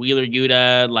Wheeler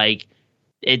Yuta.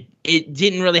 It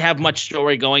didn't really have much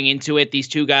story going into it. These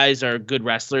two guys are good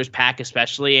wrestlers, Pac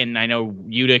especially, and I know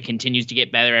Yuta continues to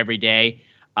get better every day.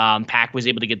 Pac was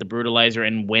able to get the Brutalizer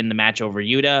and win the match over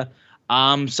Yuta.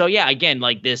 So yeah, again,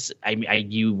 this,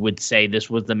 you would say this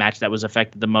was the match that was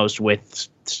affected the most with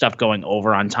stuff going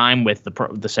over on time with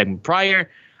the segment prior.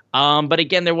 But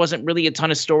again, there wasn't really a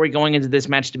ton of story going into this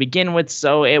match to begin with,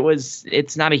 so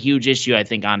it's not a huge issue, I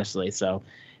think, honestly. So.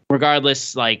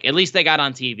 Regardless, at least they got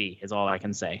on TV is all I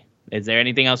can say. Is there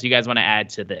anything else you guys want to add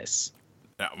to this?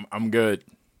 I'm good.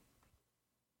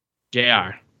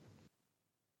 JR.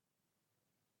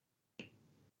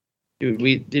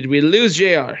 Did we lose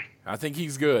JR? I think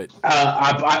he's good.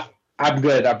 I'm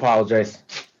good. I apologize.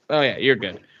 Oh, yeah, you're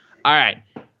good. All right.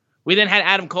 We then had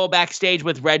Adam Cole backstage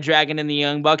with Red Dragon and the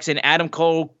Young Bucks, and Adam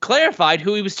Cole clarified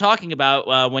who he was talking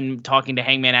about when talking to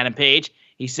Hangman Adam Page.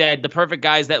 He said the perfect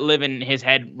guys that live in his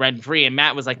head rent-free. And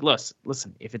Matt was like,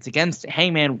 listen, if it's against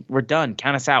Hangman, we're done.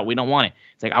 Count us out. We don't want it.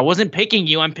 It's like, I wasn't picking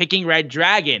you. I'm picking Red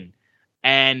Dragon.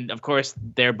 And, of course,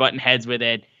 they're butting heads with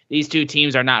it. These two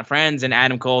teams are not friends. And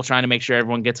Adam Cole trying to make sure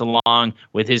everyone gets along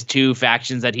with his two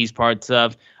factions that he's parts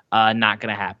of. Not going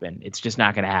to happen. It's just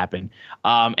not going to happen.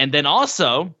 And then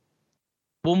also,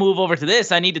 we'll move over to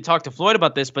this. I need to talk to Floyd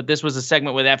about this, but this was a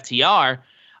segment with FTR.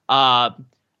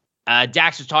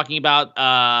 Dax was talking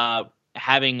about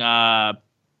having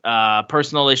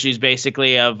personal issues,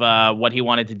 basically, of what he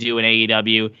wanted to do in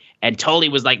AEW. And Tully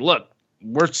was like, look,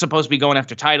 we're supposed to be going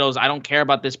after titles. I don't care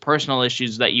about this personal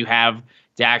issues that you have,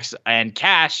 Dax. And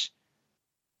Cash,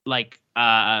 like,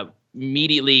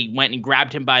 immediately went and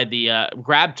grabbed him by the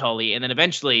grabbed Tully, and then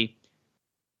eventually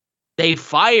they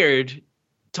fired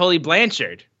Tully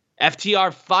Blanchard.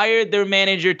 FTR fired their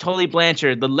manager, Tully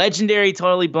Blanchard, the legendary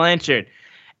Tully Blanchard.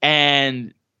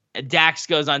 And Dax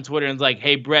goes on Twitter and is like,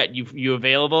 "Hey Brett, you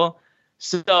available?"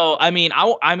 So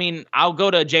I'll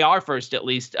go to JR first at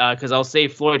least, because I'll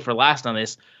save Floyd for last on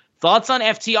this. Thoughts on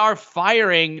FTR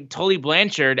firing Tully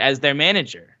Blanchard as their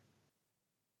manager?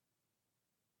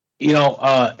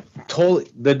 Tully,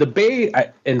 the debate,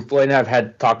 and Floyd and I have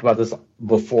had talked about this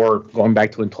before, going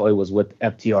back to when Tully was with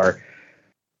FTR.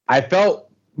 I felt,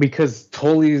 because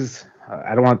Tully's,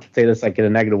 I don't want to say this like in a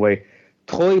negative way,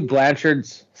 Tully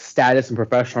Blanchard's status in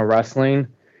professional wrestling,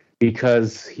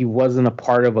 because he wasn't a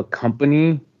part of a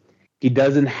company, he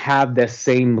doesn't have that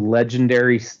same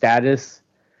legendary status.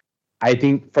 I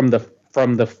think from the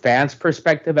fans'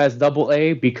 perspective as Double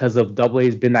A, because of Double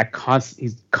A's been that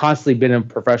he's constantly been in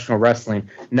professional wrestling,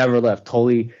 never left.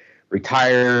 Tully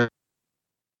retired.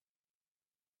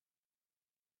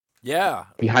 Yeah.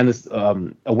 Behind this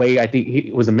away, I think he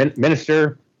was a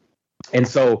minister. And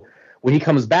so when he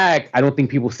comes back, I don't think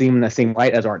people see him in the same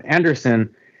light as Arn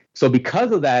Anderson. So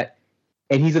because of that,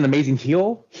 and he's an amazing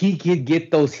heel, he could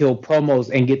get those heel promos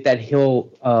and get that heel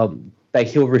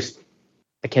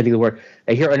I can't think of the word,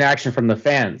 that heel interaction from the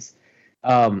fans.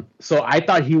 So I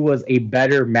thought he was a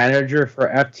better manager for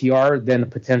FTR than a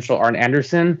potential Arn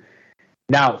Anderson.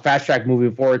 Now, fast track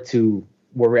moving forward to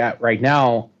where we're at right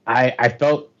now, I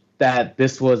felt that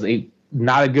this was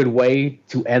not a good way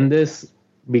to end this,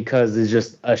 because it's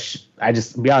just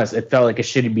to be honest, it felt like a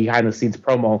shitty behind the scenes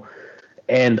promo.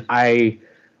 And I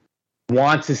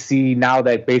want to see now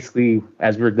that basically,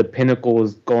 as the Pinnacle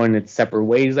is going its separate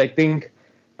ways, I think,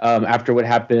 after what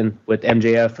happened with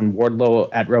MJF and Wardlow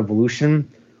at Revolution,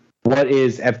 what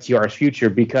is FTR's future?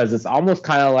 Because it's almost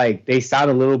kind of like they sound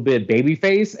a little bit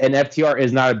babyface, and FTR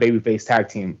is not a babyface tag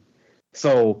team.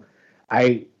 So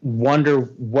I wonder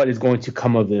what is going to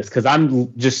come of this, because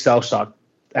I'm just shell-shocked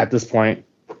at this point.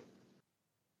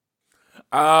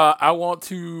 I want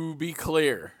to be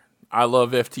clear. I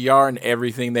love FTR and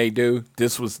everything they do.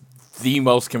 This was the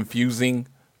most confusing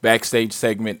backstage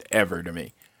segment ever to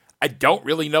me. I don't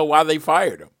really know why they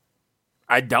fired him.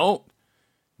 I don't.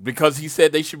 Because he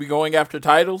said they should be going after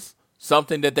titles?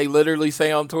 Something that they literally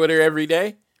say on Twitter every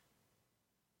day?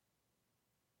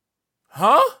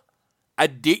 Huh? I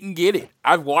didn't get it.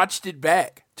 I've watched it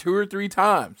back 2 or 3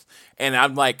 times. And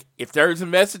I'm like, if there's a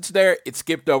message there, it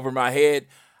skipped over my head.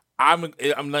 I'm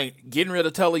like, getting rid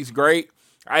of Tully's great.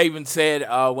 I even said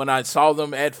when I saw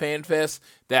them at FanFest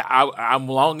that I'm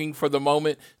longing for the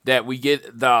moment that we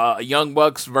get the Young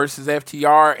Bucks versus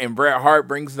FTR and Bret Hart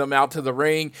brings them out to the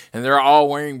ring and they're all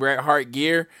wearing Bret Hart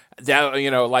gear. That,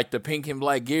 like the pink and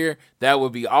black gear. That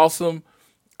would be awesome.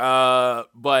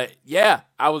 But yeah,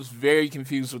 I was very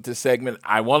confused with this segment.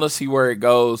 I want to see where it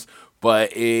goes,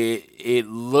 but it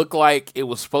looked like it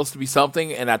was supposed to be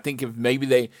something. And I think if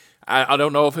maybe I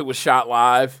don't know if it was shot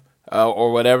live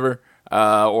or whatever.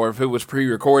 Or if it was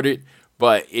pre-recorded,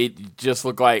 but it just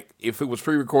looked like if it was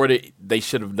pre-recorded, they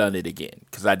should have done it again,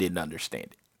 because I didn't understand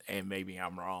it. And maybe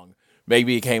I'm wrong.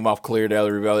 Maybe it came off clear to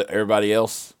everybody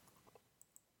else.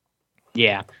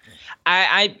 Yeah.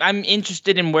 I'm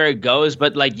interested in where it goes,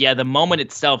 but the moment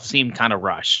itself seemed kind of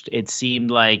rushed. It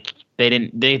seemed like they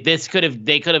could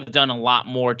have done a lot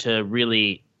more to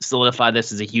really solidify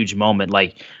this as a huge moment.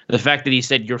 Like the fact that he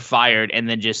said you're fired and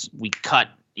then we cut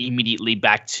immediately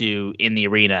back to in the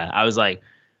arena. I was like,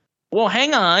 well,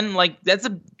 hang on. Like that's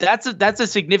a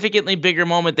significantly bigger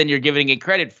moment than you're giving it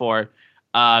credit for.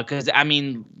 Because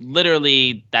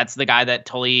literally that's the guy that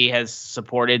Tully has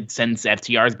supported since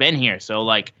FTR's been here. So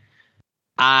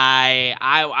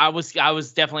I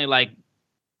was definitely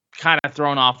kind of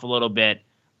thrown off a little bit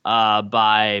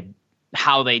by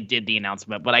how they did the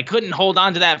announcement, but I couldn't hold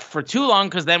on to that for too long,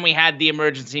 because then we had the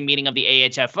emergency meeting of the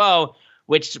AHFO,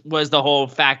 which was the whole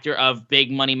factor of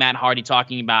Big Money Matt Hardy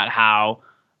talking about how,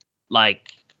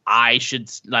 I should,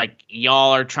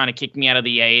 y'all are trying to kick me out of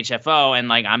the AHFO,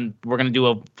 and we're gonna do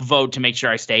a vote to make sure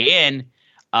I stay in.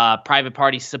 Private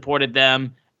Party supported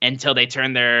them until they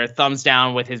turned their thumbs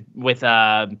down with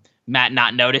Matt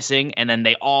not noticing, and then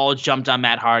they all jumped on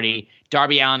Matt Hardy.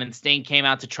 Darby Allin and Sting came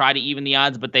out to try to even the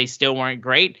odds, but they still weren't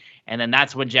great. And then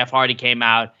that's when Jeff Hardy came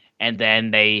out. And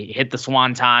then they hit the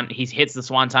swanton. He hits the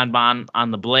swanton bomb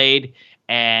on the Blade,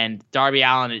 and Darby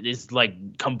Allin is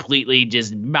completely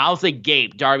just mouth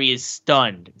agape. Darby is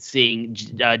stunned seeing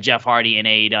Jeff Hardy in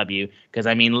AEW, because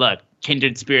look,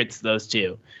 kindred spirits, those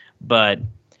two. But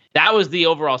that was the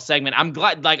overall segment. I'm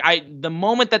glad, like, the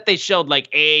moment that they showed like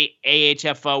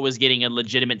AHFO was getting a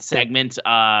legitimate segment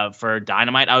for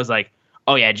Dynamite, I was like,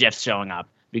 oh yeah, Jeff's showing up.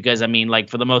 Because I mean, like,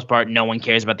 for the most part, no one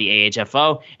cares about the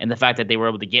AHFO, and the fact that they were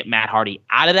able to get Matt Hardy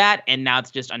out of that, and now it's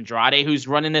just Andrade who's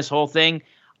running this whole thing.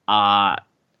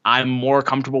 I'm more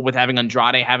comfortable with having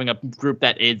Andrade having a group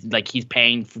that is like he's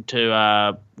paying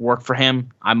to work for him.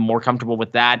 I'm more comfortable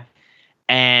with that.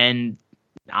 And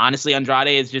honestly, Andrade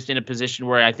is just in a position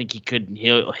where I think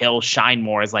he'll shine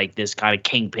more as like this kind of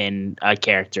kingpin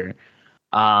character.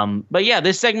 But yeah,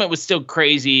 this segment was still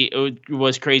crazy. It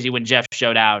was crazy when Jeff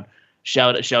showed up.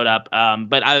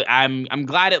 But I'm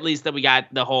glad at least that we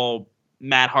got the whole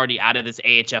Matt Hardy out of this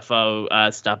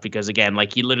AHFO stuff, because again,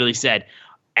 like he literally said,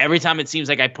 every time it seems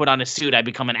like I put on a suit, I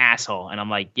become an asshole. And I'm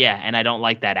like, yeah, and I don't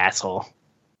like that asshole.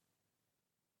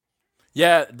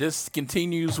 Yeah, this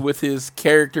continues with his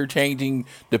character changing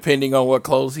depending on what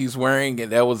clothes he's wearing,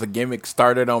 and that was a gimmick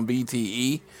started on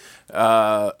BTE.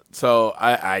 So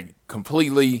I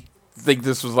completely think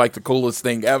this was like the coolest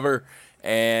thing ever.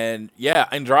 And yeah,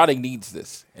 Andrade needs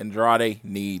this. Andrade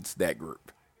needs that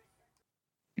group.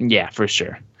 Yeah, for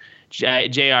sure.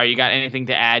 JR, you got anything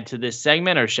to add to this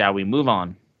segment, or shall we move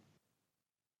on?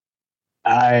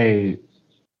 I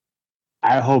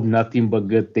hope nothing but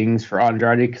good things for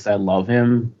Andrade because I love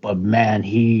him. But man,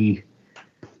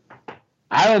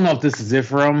 I don't know if this is it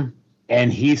for him.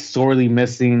 And he's sorely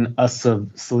missing a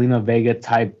Selena Vega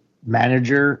type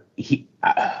manager.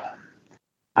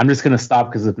 I'm just going to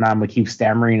stop because if not, I'm going to keep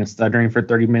stammering and stuttering for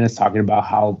 30 minutes talking about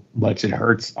how much it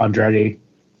hurts Andrade.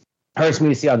 Hurts me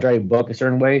to see Andrade book a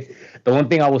certain way. The one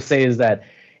thing I will say is that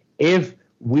if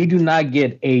we do not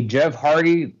get a Jeff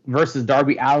Hardy versus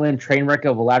Darby Allin train wreck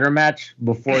of a ladder match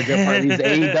before Jeff Hardy leaves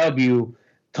AEW,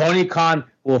 Tony Khan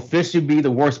will officially be the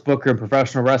worst booker in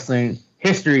professional wrestling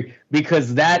history,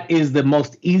 because that is the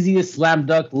most easiest slam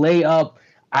dunk layup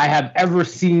I have ever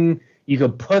seen. You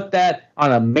could put that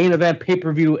on a main event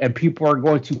pay-per-view and people are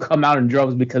going to come out in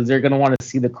droves because they're going to want to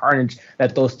see the carnage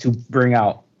that those two bring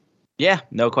out. Yeah,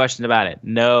 no question about it.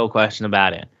 No question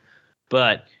about it.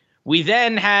 But we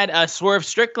then had Swerve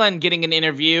Strickland getting an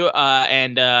interview,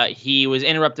 and he was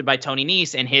interrupted by Tony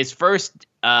Nese, and his first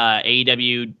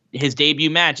AEW, his debut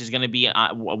match was going to be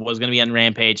on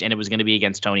Rampage, and it was going to be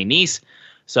against Tony Nese.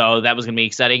 So that was going to be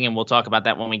exciting, and we'll talk about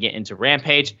that when we get into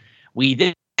Rampage. We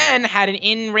then had an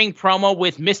in-ring promo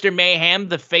with Mr. Mayhem,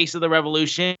 the face of the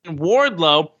Revolution,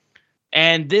 Wardlow,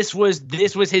 and this was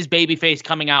his babyface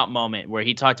coming out moment, where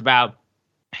he talked about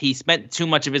he spent too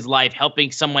much of his life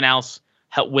helping someone else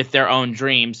help with their own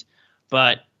dreams,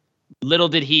 but little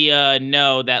did he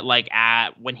know that like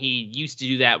when he used to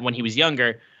do that when he was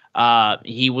younger,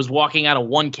 he was walking out of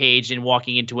one cage and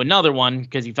walking into another one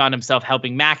because he found himself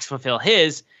helping Max fulfill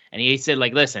his. And he said,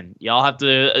 like, listen, y'all have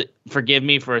to forgive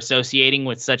me for associating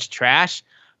with such trash,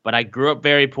 but I grew up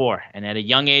very poor. And at a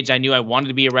young age, I knew I wanted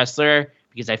to be a wrestler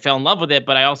because I fell in love with it,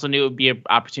 but I also knew it would be an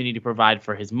opportunity to provide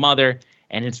for his mother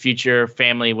and his future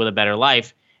family with a better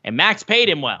life. And Max paid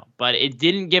him well, but it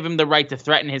didn't give him the right to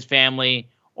threaten his family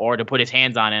or to put his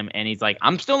hands on him. And he's like,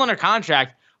 I'm still under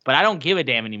contract, but I don't give a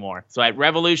damn anymore. So at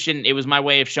Revolution, it was my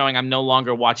way of showing I'm no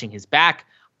longer watching his back.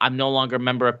 I'm no longer a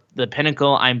member of the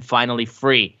Pinnacle. I'm finally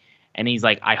free. And he's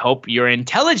like, I hope you're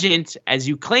intelligent as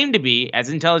you claim to be, as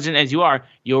intelligent as you are.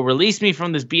 You'll release me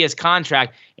from this BS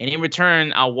contract, and in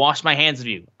return, I'll wash my hands of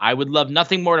you. I would love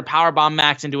nothing more to powerbomb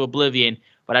Max into oblivion,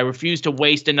 but I refuse to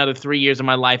waste another 3 years of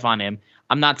my life on him.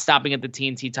 I'm not stopping at the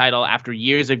TNT title after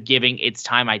years of giving. It's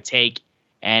time I take,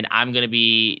 and I'm going to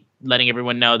be letting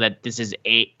everyone know that this is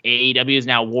AEW is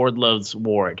now Wardlow's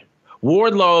ward.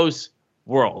 Wardlow's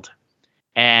world.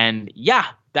 And yeah,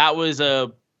 that was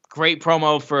a great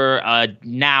promo for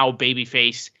now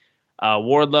babyface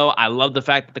Wardlow. I love the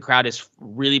fact that the crowd is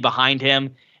really behind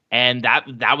him, and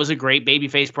that was a great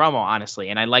babyface promo, honestly.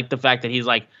 And I like the fact that he's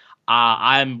like,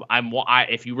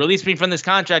 if you release me from this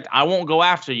contract, I won't go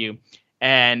after you,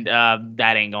 and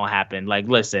that ain't gonna happen. Like,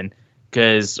 listen,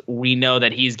 because we know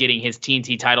that he's getting his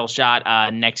TNT title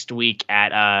shot next week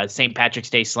at St. Patrick's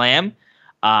Day Slam.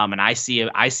 And I see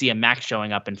a Max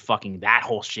showing up and fucking that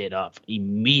whole shit up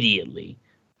immediately.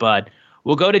 But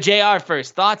we'll go to JR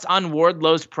first. Thoughts on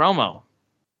Wardlow's promo?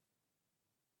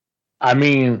 I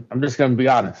mean, I'm just going to be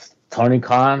honest. Tony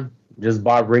Khan just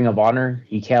bought Ring of Honor.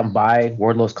 He can't buy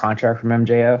Wardlow's contract from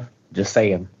MJF. Just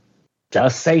saying.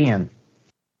 Just saying.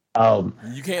 You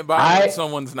can't buy what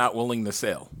someone's not willing to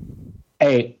sell.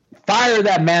 Hey, fire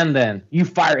that man then. You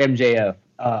fire MJF.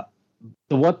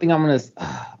 The one thing I'm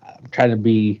trying to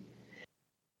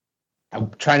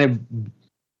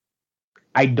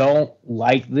I don't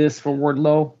like this for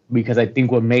Wardlow because I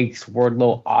think what makes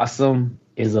Wardlow awesome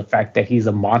is the fact that he's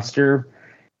a monster,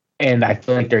 and I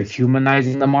feel like they're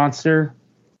humanizing the monster.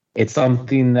 It's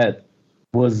something that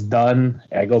was done.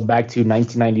 I go back to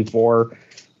 1994.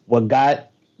 What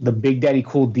got the Big Daddy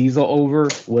Cool Diesel over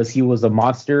was he was a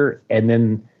monster, and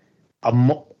then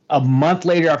a month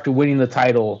later after winning the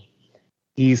title,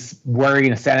 he's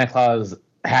wearing a Santa Claus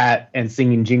hat and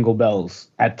singing Jingle Bells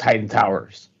at Titan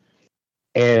Towers.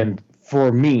 And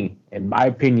for me, in my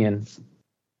opinion,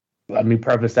 let me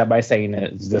preface that by saying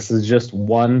it, this is just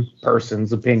one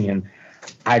person's opinion.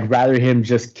 I'd rather him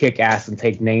just kick ass and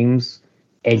take names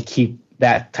and keep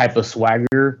that type of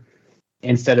swagger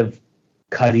instead of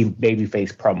cutting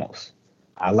babyface promos.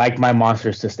 I like my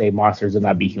monsters to stay monsters and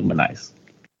not be humanized.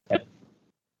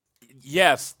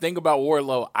 Yes, think about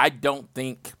Wardlow. I don't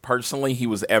think personally he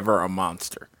was ever a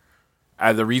monster.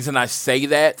 The reason I say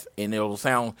that, and it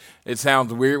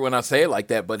sounds weird when I say it like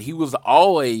that, but he was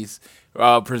always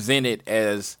presented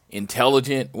as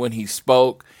intelligent when he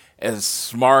spoke, as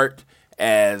smart,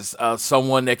 as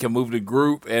someone that can move the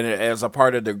group, and as a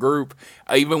part of the group.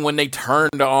 Even when they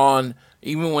turned on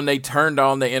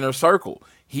the Inner Circle,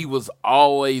 he was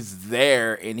always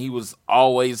there, and he was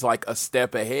always like a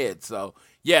step ahead. So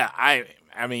yeah,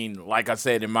 I mean, like I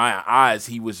said, in my eyes,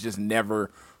 he was just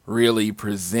never really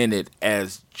presented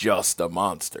as just a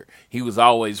monster. He was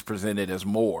always presented as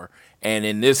more. And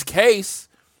in this case,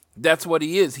 that's what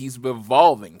he is. He's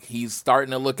evolving. He's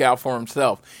starting to look out for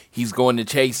himself. He's going to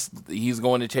chase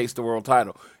the world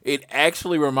title. It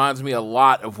actually reminds me a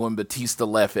lot of when Batista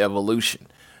left Evolution.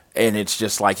 And it's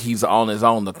just like he's on his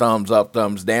own, the thumbs up,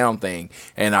 thumbs down thing.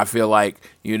 And I feel like,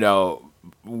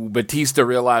 Batista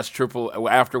realized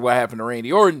after what happened to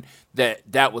Randy Orton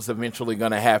that was eventually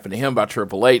going to happen to him by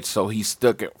Triple H, so he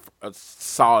stuck it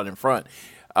solid in front.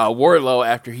 Wardlow,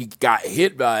 after he got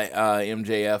hit by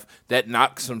MJF, that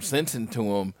knocked some sense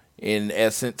into him in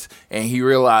essence, and he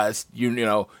realized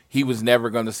he was never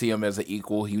going to see him as an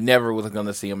equal. He never was going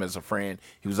to see him as a friend.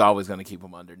 He was always going to keep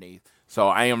him underneath. So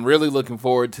I am really looking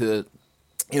forward to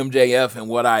MJF and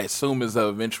what I assume is an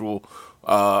eventual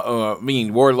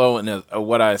Wardlow and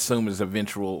what I assume is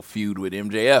eventual feud with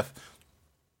MJF.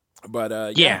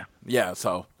 But yeah.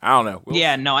 So I don't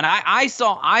know. And I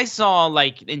saw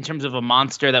like in terms of a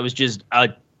monster that was just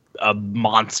a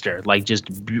monster, like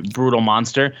just brutal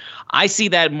monster. I see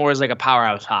that more as like a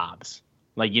powerhouse Hobbs.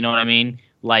 Like, you know what I mean?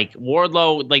 Like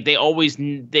Wardlow,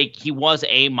 like he was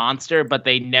a monster, but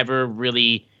they never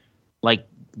really like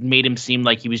made him seem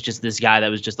like he was just this guy that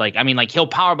was just like, I mean, like he'll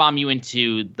powerbomb you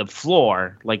into the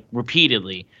floor like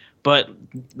repeatedly, but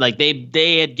like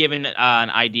they had given an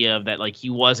idea of that, like he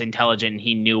was intelligent and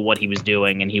he knew what he was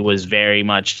doing, and he was very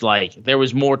much like there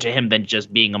was more to him than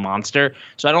just being a monster.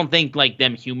 So I don't think like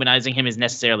them humanizing him is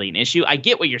necessarily an issue. I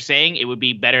get what you're saying. It would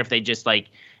be better if they just like,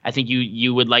 I think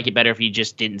you would like it better if you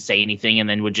just didn't say anything and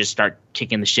then would just start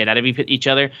kicking the shit out of each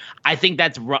other. I think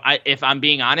that's, if I'm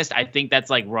being honest, I think that's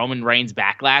like Roman Reigns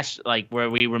Backlash, like where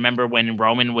we remember when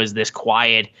Roman was this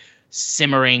quiet,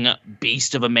 simmering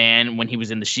beast of a man when he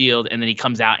was in the Shield, and then he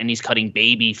comes out and he's cutting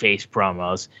babyface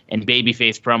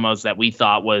promos that we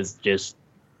thought was just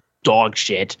dog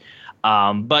shit.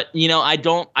 But I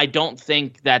don't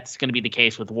think that's going to be the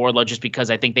case with Wardlow, just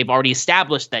because I think they've already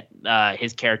established that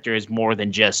his character is more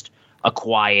than just a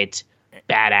quiet,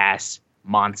 badass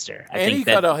monster. And he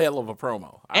cut a hell of a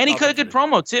promo. And he cut a good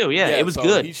promo too. Yeah, it was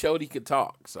good. He showed he could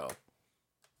talk. So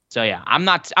yeah, I'm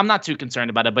not too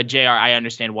concerned about it. But JR, I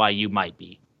understand why you might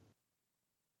be.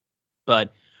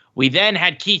 But we then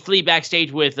had Keith Lee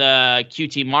backstage with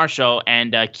QT Marshall,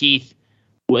 and Keith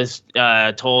was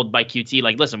told by QT,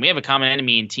 like, listen, we have a common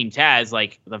enemy in Team Taz.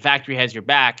 Like, the factory has your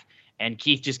back. And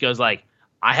Keith just goes like,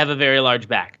 I have a very large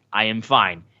back. I am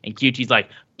fine. And QT's like,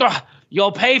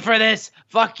 you'll pay for this.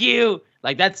 Fuck you.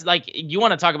 Like, that's like, you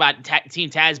want to talk about Team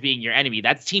Taz being your enemy.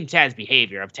 That's Team Taz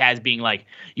behavior of Taz being like,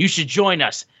 you should join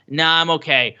us. Nah, I'm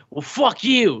okay. Well, fuck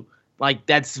you. Like,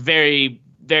 that's very,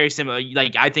 very similar.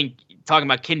 Like, I think talking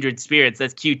about kindred spirits,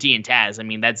 that's QT and Taz. I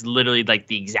mean, that's literally like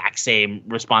the exact same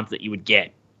response that you would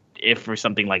get if for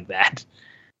something like that.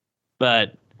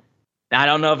 But I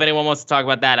don't know if anyone wants to talk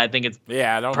about that. I think it's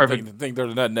I don't perfect. think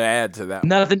there's nothing to add to that.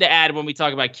 Nothing to add when we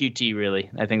talk about QT, really.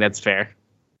 I think that's fair.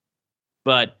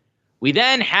 But we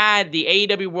then had the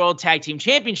AEW World Tag Team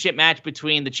Championship match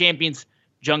between the champions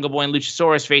Jungle Boy and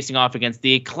Luchasaurus facing off against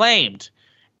the Acclaimed.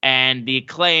 And the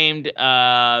Acclaimed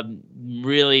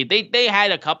really, they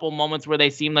had a couple moments where they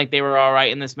seemed like they were all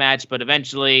right in this match, but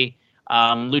eventually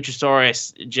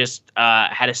Luchasaurus just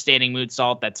had a standing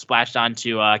moonsault that splashed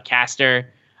onto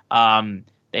Caster.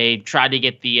 They tried to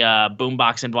get the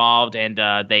boombox involved, and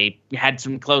they had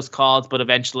some close calls, but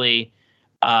eventually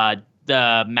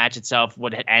the match itself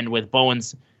would end with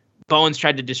Bowens. Bowens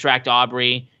tried to distract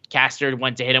Aubrey. Caster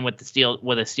went to hit him with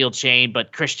a steel chain,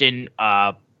 but Christian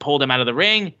pulled him out of the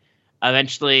ring.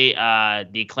 Eventually,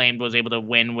 the Acclaimed was able to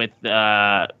win with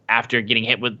after getting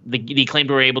hit with the Acclaimed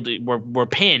were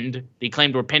pinned. The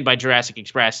Acclaimed were pinned by Jurassic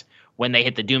Express when they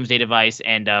hit the Doomsday device,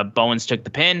 and Bowens took the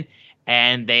pin,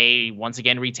 and they once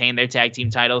again retained their tag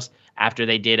team titles after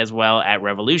they did as well at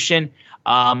Revolution.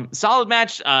 Solid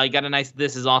match. You got a nice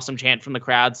 "This is awesome" chant from the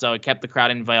crowd, so it kept the crowd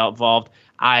involved.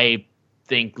 I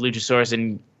think Luchasaurus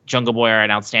and Jungle Boy are an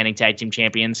outstanding tag team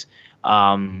champions.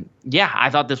 I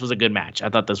thought this was a good match. I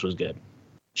thought this was good.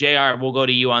 JR, we'll go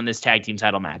to you on this tag team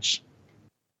title match.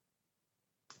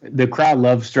 The crowd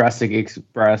loves Jurassic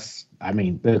Express. I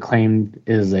mean, the Acclaimed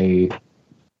is a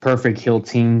perfect heel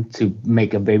team to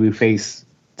make a babyface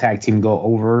tag team go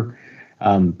over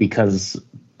because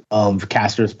of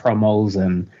Caster's promos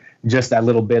and just that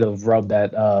little bit of rub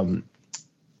that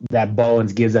that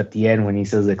Bowens gives at the end when he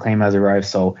says the Acclaim has arrived.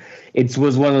 So it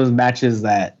was one of those matches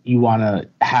that you want to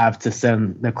have to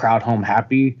send the crowd home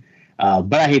happy.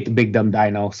 But I hate the big dumb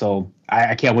dino, so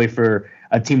I can't wait for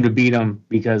a team to beat him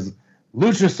because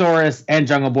Luchasaurus and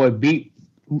Jungle Boy beat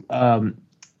Lucha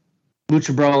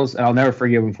Bros, and I'll never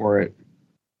forgive him for it.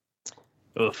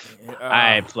 Oof.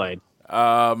 I played.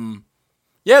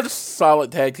 Yeah, this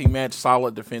solid tag team match,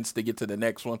 solid defense to get to the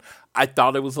next one. I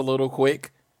thought it was a little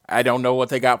quick. I don't know what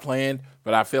they got planned,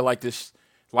 but I feel like this,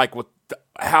 like with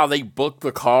how they booked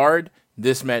the card,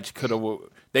 this match could have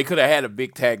had a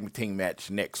big tag team match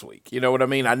next week. You know what I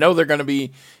mean? I know they're going to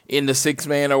be in the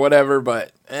 6-man or whatever,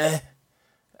 but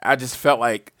I just felt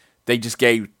like they just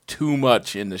gave too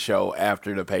much in the show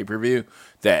after the pay-per-view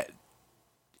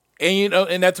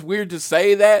and that's weird to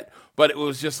say that, but it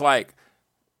was just like,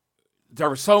 there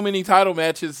were so many title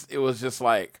matches. It was just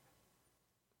like,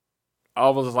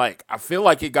 I feel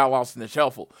like it got lost in the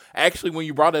shuffle. Actually, when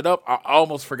you brought it up, I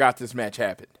almost forgot this match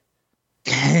happened.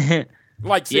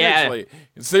 Like, seriously.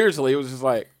 Yeah. Seriously, it was just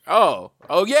like, oh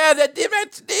yeah, that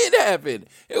match did happen.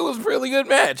 It was a really good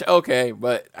match. Okay,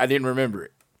 but I didn't remember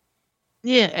it.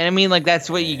 Yeah, and I mean, like, that's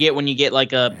what you get when you get,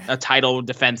 like, a title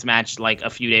defense match, like, a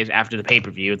few days after the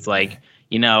pay-per-view. It's like,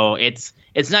 you know, it's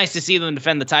nice to see them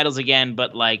defend the titles again,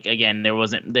 but, like, again, there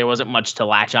wasn't much to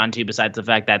latch onto besides the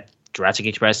fact that Jurassic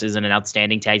Express is an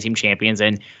outstanding tag team champions,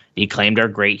 and the Acclaimed are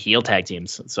great heel tag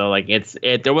teams. So, like,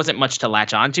 there wasn't much to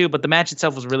latch onto, but the match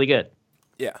itself was really good.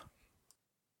 Yeah.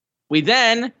 We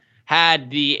then had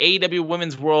the AEW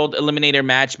Women's World Eliminator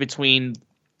match between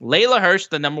Layla Hirsch,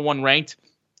 the number 1 ranked,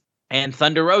 and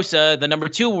Thunder Rosa, the number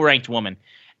 2 ranked woman.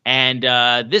 And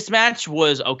this match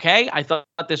was okay. I thought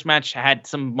this match had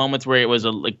some moments where it was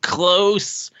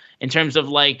close in terms of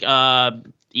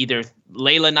either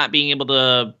Layla not being able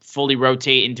to fully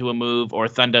rotate into a move or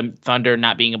Thunder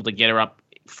not being able to get her up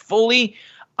fully.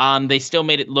 They still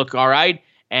made it look all right.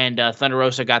 And Thunder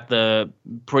Rosa got the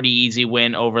pretty easy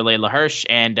win over Layla Hirsch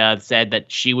and said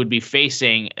that she would be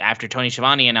facing, after Tony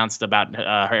Schiavone announced about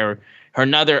her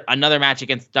another match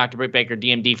against Dr. Britt Baker,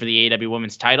 DMD, for the AEW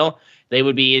Women's title. They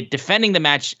would be defending the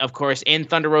match, of course, in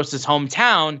Thunder Rosa's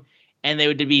hometown, and they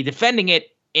would be defending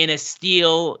it in a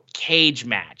steel cage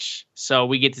match. So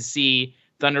we get to see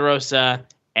Thunder Rosa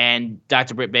and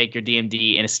Dr. Britt Baker,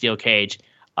 DMD, in a steel cage.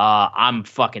 I'm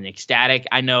fucking ecstatic.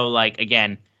 I know,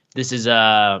 again, this is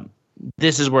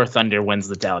where Thunder wins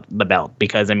the belt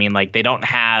because, I mean, they don't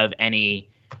have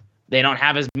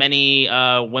as many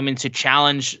women to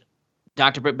challenge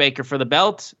Dr. Britt Baker for the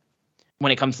belt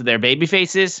when it comes to their baby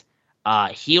faces.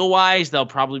 Heel-wise, they'll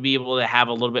probably be able to have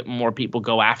a little bit more people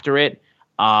go after it.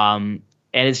 And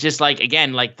it's just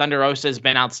Thunder Rosa has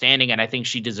been outstanding, and I think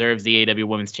she deserves the AEW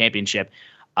Women's Championship.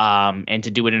 And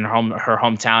to do it in her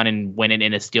hometown and win it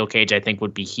in a steel cage, I think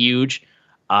would be huge.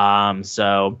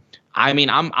 So I mean,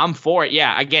 I'm for it.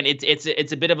 Yeah, again,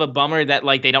 it's a bit of a bummer that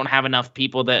they don't have enough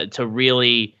people to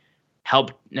really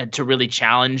help to really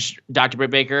challenge Dr.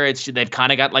 Britt Baker. They've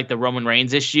kind of got the Roman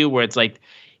Reigns issue where it's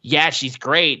yeah, she's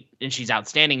great and she's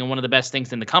outstanding and one of the best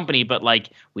things in the company, but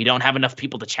we don't have enough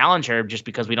people to challenge her just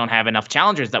because we don't have enough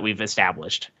challengers that we've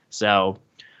established. So,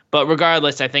 but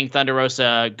regardless, I think Thunder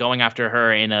Rosa going after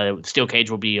her in a steel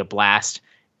cage will be a blast.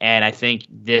 And I think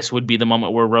this would be the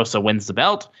moment where Rosa wins the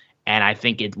belt. And I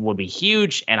think it will be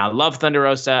huge. And I love Thunder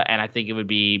Rosa. And I think it would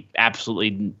be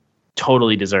absolutely,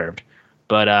 totally deserved.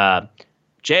 But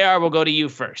JR, we'll go to you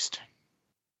first.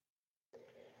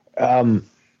 Probably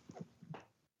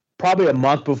a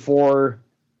month before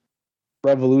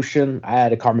Revolution, I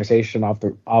had a conversation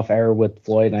off air with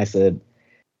Floyd, and I said,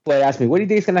 Floyd asked me, what do you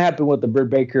think is going to happen with the Britt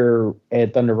Baker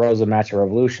and Thunder Rosa match at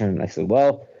Revolution? And I said,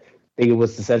 well, I think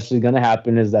what's essentially going to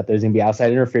happen is that there's going to be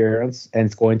outside interference, and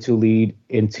it's going to lead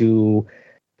into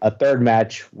a third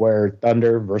match where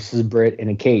Thunder versus Britt in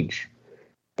a cage.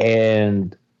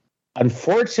 And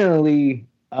unfortunately,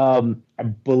 I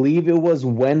believe it was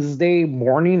Wednesday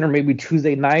morning or maybe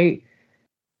Tuesday night,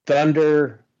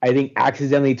 Thunder, I think,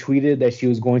 accidentally tweeted that she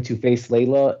was going to face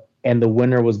Layla, and the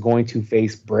winner was going to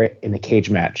face Britt in a cage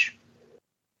match.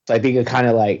 So I think it kind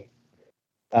of like,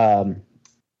 and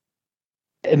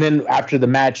then after the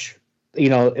match,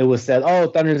 it was said, oh,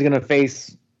 Thunder's going to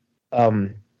face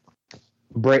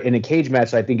Britt in a cage match.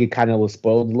 So I think it kind of was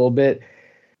spoiled a little bit.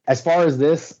 As far as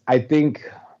this, I think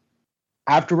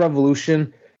after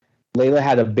Revolution, Layla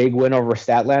had a big win over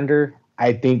Statlander.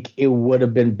 I think it would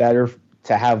have been better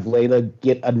to have Layla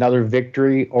get another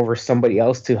victory over somebody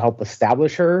else to help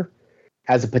establish her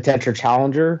as a potential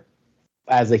challenger,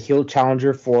 as a heel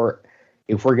challenger for,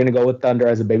 if we're going to go with Thunder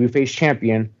as a babyface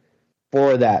champion,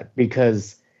 for that,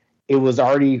 because it was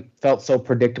already felt so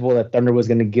predictable that Thunder was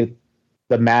going to get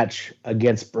the match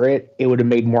against Britt. It would have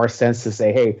made more sense to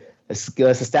say, hey,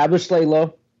 let's establish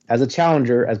Layla as a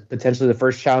challenger, as potentially the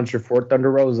first challenger for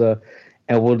Thunder Rosa,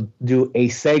 and we'll do a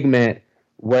segment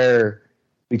where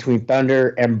between Thunder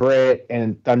and Britt,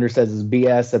 and Thunder says it's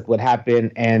BS, that would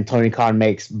happen, and Tony Khan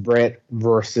makes Britt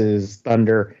versus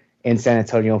Thunder in San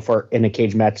Antonio in a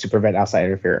cage match to prevent outside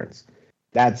interference.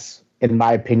 That's, in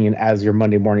my opinion, as your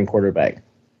Monday morning quarterback.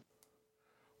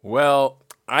 Well,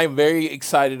 I'm very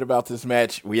excited about this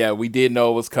match. Yeah, we did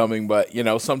know it was coming, but,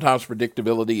 sometimes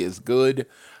predictability is good.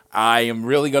 I am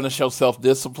really going to show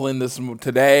self-discipline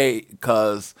today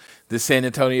because the San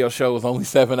Antonio show is only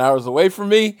 7 hours away from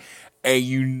me.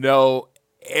 And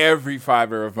every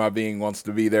fiber of my being wants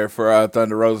to be there for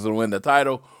Thunder Rosa to win the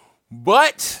title.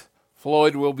 But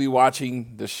Floyd will be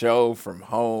watching the show from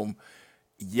home.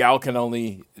 Y'all can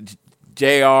only,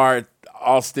 JR,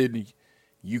 Austin,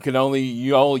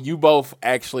 you both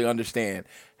actually understand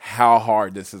how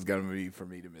hard this is going to be for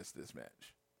me to miss this match.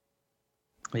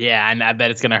 Yeah, and I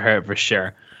bet it's going to hurt for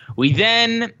sure. We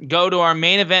then go to our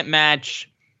main event match,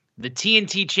 the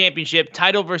TNT Championship,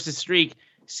 title versus streak,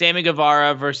 Sammy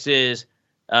Guevara versus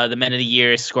the Men of the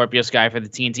Year, Scorpio Sky, for the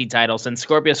TNT title. Since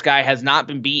Scorpio Sky has not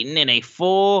been beaten in a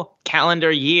full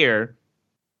calendar year,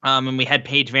 and we had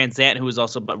Paige Van Zant, who was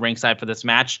also ringside for this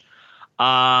match.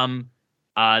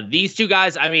 These two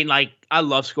guys, I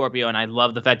love Scorpio, and I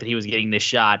love the fact that he was getting this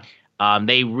shot.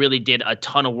 They really did a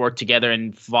ton of work together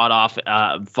and fought.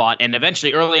 And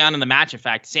eventually, early on in the match, in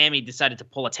fact, Sammy decided to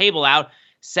pull a table out,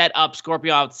 set up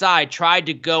Scorpio outside, tried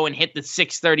to go and hit the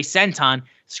 630 senton.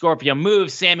 Scorpio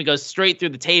moves, Sammy goes straight through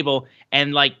the table,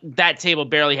 and that table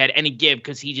barely had any give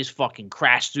because he just fucking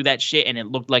crashed through that shit, and it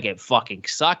looked like it fucking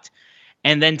sucked.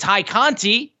 And then Ty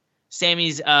Conti,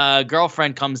 Sammy's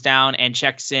girlfriend, comes down and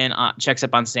checks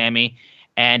up on Sammy,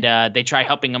 and they try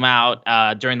helping him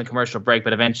out during the commercial break,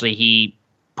 but eventually he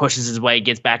pushes his way,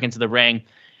 gets back into the ring.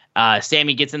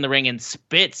 Sammy gets in the ring and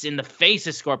spits in the face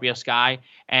of Scorpio Sky,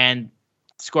 and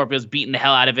Scorpio's beating the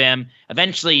hell out of him.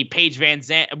 Eventually, Paige Van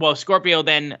Zant, Scorpio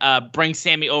then brings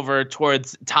Sammy over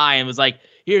towards Ty and was like,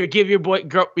 "Here, give your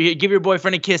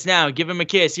boyfriend a kiss now. Give him a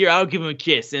kiss. Here, I'll give him a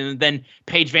kiss." And then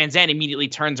Paige Van Zant immediately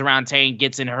turns around, Tay, and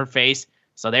gets in her face.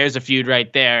 So there's a feud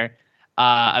right there.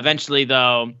 Eventually,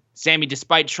 though, Sammy,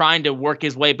 despite trying to work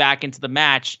his way back into the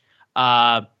match,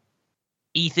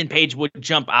 Ethan Page would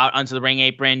jump out onto the ring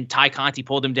apron. Ty Conti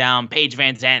pulled him down. Paige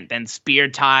Van Zant then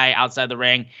speared Ty outside the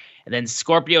ring. And then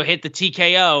Scorpio hit the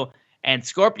TKO. And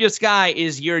Scorpio Sky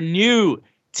is your new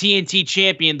TNT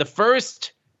champion, the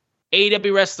first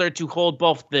AEW wrestler to hold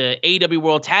both the AEW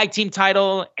World Tag Team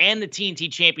title and the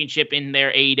TNT Championship in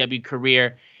their AEW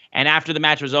career. And after the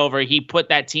match was over, he put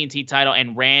that TNT title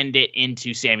and rammed it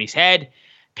into Sammy's head.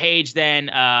 Paige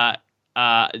Van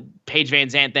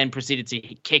Zant then proceeded to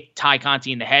kick Ty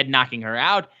Conti in the head, knocking her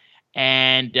out.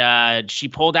 And she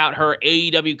pulled out her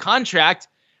AEW contract,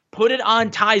 put it on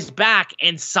Ty's back,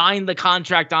 and signed the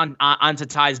contract onto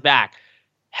Ty's back.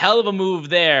 Hell of a move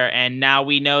there, and now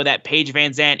we know that Paige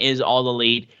Van Zant is All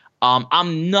Elite.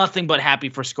 I'm nothing but happy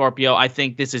for Scorpio. I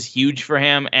think this is huge for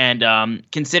him, and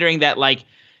considering that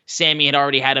Sammy had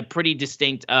already had a pretty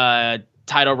distinct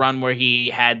title run where he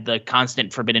had the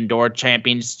constant Forbidden Door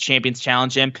champions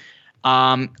challenge him.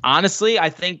 Honestly, I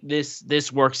think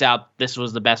this works out. This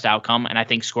was the best outcome, and I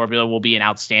think Scorpio will be an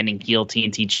outstanding heel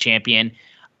TNT champion.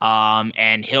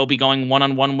 And he'll be going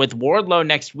one-on-one with Wardlow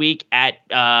next week at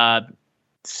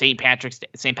St. Patrick's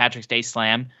Day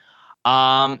Slam.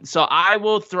 So I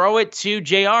will throw it to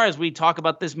JR as we talk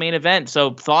about this main event.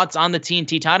 So thoughts on the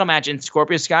TNT title match and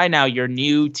Scorpio Sky, now your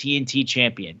new TNT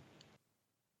champion.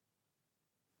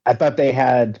 I thought they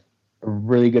had a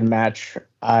really good match.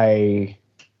 I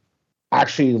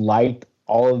actually liked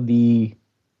all of the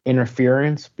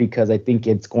interference because I think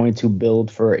it's going to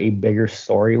build for a bigger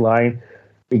storyline.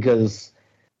 Because,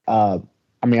 I'm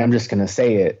just going to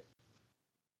say it.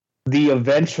 The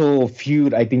eventual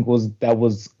feud I think was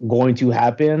going to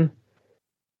happen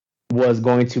was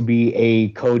going to be a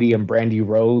Cody and Brandy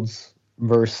Rhodes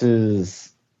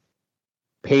versus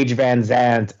Paige Van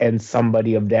Zant and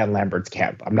somebody of Dan Lambert's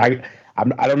camp. I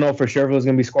don't know for sure if it was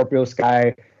going to be Scorpio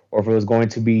Sky or if it was going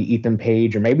to be Ethan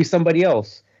Page or maybe somebody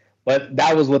else, but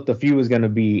that was what the feud was going to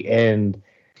be. And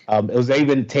it was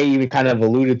even Tay even kind of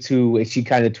alluded to. She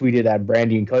kind of tweeted at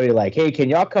Brandy and Cody like, "Hey, can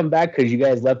y'all come back because you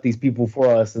guys left these people for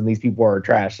us and these people are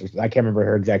trash." I can't remember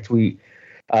her exact tweet.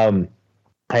 Paige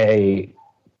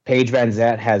Van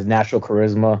Zant has natural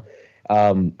charisma.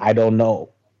 I don't know,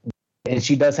 and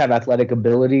she does have athletic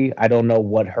ability. I don't know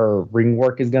what her ring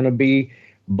work is going to be,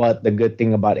 but the good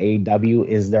thing about AEW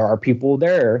is there are people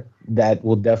there that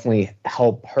will definitely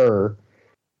help her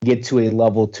get to a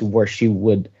level to where she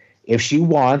would, if she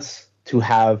wants to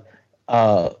have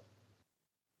a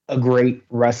great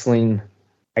wrestling,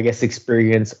 I guess,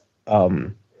 experience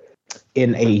in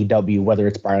AEW, whether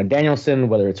it's Bryan Danielson,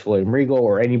 whether it's William Regal,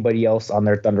 or anybody else on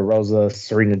their Thunder Rosa,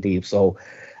 Serena Deeb. So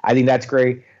I think that's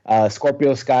great.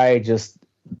 Scorpio Sky, just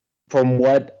from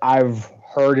what I've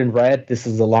heard and read, this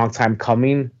is a long time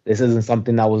coming. This isn't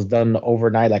something that was done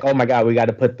overnight. Like, oh my God, we got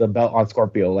to put the belt on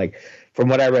Scorpio. Like, from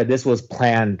what I read, this was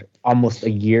planned almost a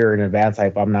year in advance,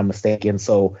 if I'm not mistaken.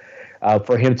 So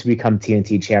for him to become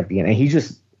TNT champion, and he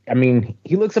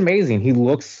looks amazing. He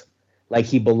looks like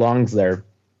he belongs there.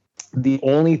 The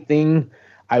only thing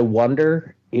I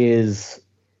wonder is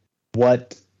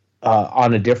what,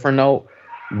 on a different note,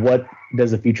 what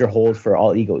does the future hold for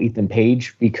All Ego Ethan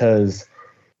Page? Because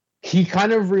he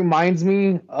kind of reminds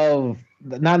me of,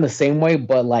 not in the same way,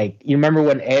 but like, you remember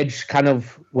when Edge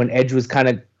was kind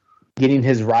of getting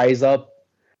his rise up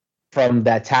from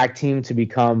that tag team to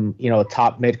become, a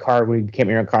top mid card when he became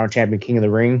Intercontinental Champion, King of the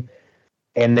Ring.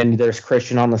 And then there's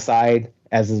Christian on the side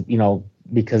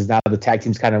because now the tag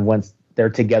teams kind of they're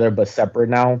together but separate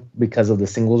now because of the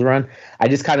singles run. I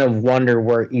just kind of wonder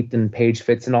where Ethan Page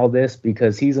fits in all this,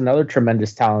 because he's another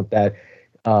tremendous talent that,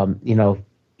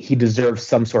 he deserves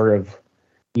some sort of,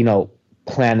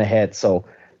 plan ahead. So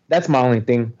that's my only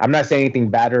thing. I'm not saying anything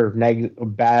bad or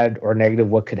negative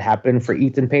what could happen for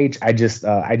Ethan Page. I just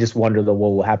wonder what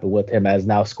will happen with him as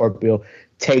now Scorpio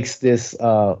takes this,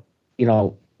 goes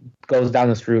down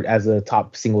this route as a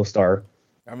top single star.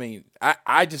 I mean,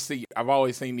 I've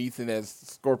always seen Ethan as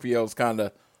Scorpio's kind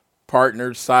of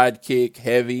partner, sidekick,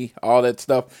 heavy, all that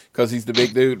stuff, because he's the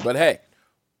big dude. But hey,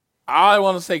 I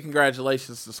want to say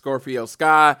congratulations to Scorpio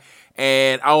Sky,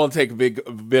 and I want to take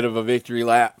a bit of a victory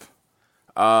lap.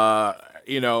 I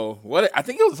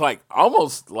think it was like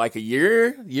almost like a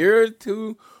year or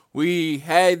two, we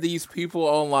had these people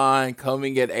online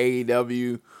coming at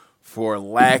AEW for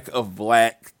lack of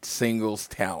black singles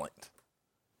talent.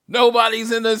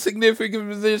 Nobody's in a significant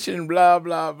position, blah,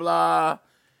 blah, blah.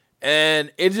 And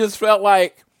it just felt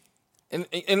like,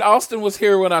 and Austin was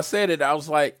here when I said it, I was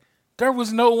like, there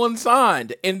was no one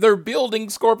signed, and they're building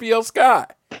Scorpio Sky.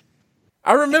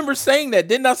 I remember saying that,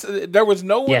 didn't I? Say there was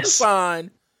no one to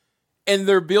sign, and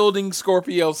they're building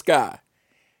Scorpio Sky.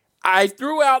 I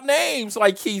threw out names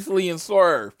like Keith Lee and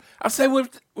Swerve. I said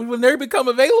when they become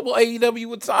available, AEW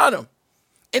would sign them.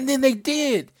 And then they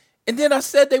did. And then I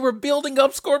said they were building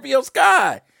up Scorpio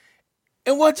Sky.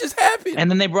 And what just happened? And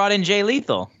then they brought in Jay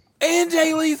Lethal.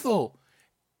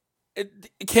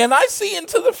 Can I see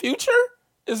into the future?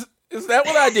 Is that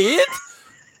what I did?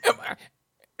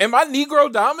 Am I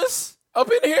Negro Damas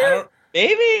up in here?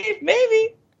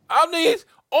 Maybe. I mean,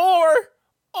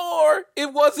 or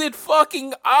it wasn't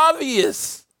fucking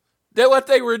obvious that what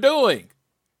they were doing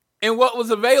and what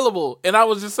was available. And I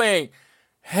was just saying,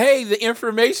 hey, the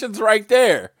information's right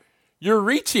there. You're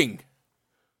reaching.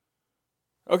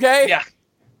 Okay? Yeah.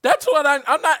 That's what I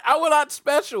was not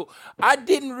special. I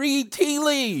didn't read tea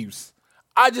leaves.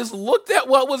 I just looked at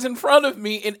what was in front of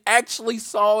me and actually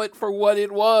saw it for what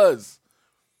it was.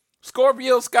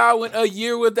 Scorpio Sky went a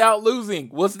year without losing.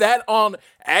 Was that on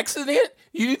accident?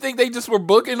 You think they just were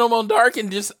booking them on Dark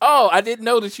and just, I didn't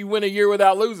know that you went a year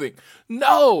without losing.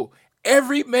 No.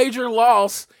 Every major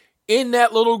loss in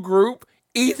that little group,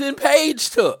 Ethan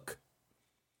Page took.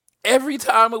 Every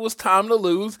time it was time to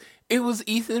lose, it was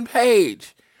Ethan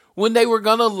Page. When they were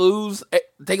going to lose,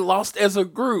 they lost as a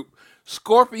group.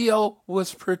 Scorpio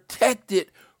was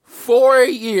protected for a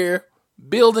year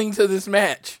building to this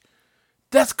match.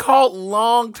 That's called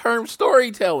long-term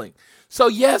storytelling. So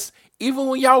yes, even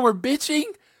when y'all were bitching,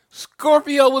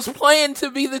 Scorpio was playing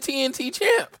to be the TNT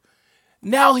champ.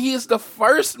 Now he is the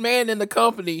first man in the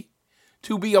company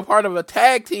to be a part of a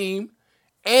tag team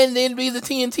and then be the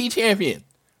TNT champion.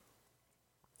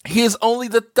 He is only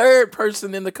the third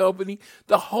person in the company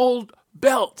to hold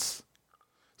belts.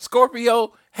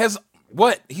 Scorpio has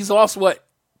he's lost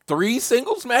 3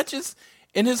 singles matches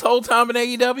in his whole time in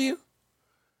AEW?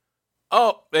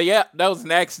 Oh, yeah, that was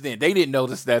an accident. They didn't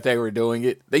notice that they were doing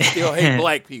it. They still hate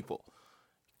black people.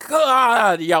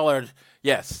 God, y'all are...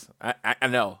 Yes, I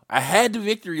know. I had the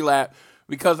victory lap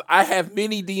because I have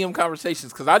many DM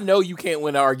conversations because I know you can't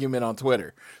win an argument on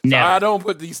Twitter. So I don't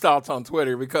put these thoughts on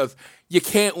Twitter because you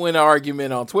can't win an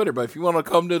argument on Twitter. But if you want to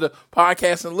come to the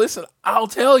podcast and listen, I'll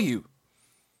tell you.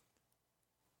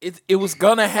 It was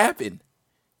going to happen.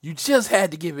 You just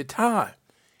had to give it time.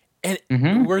 And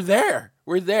we're there.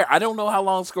 We're there. I don't know how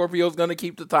long Scorpio's going to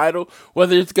keep the title,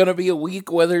 whether it's going to be a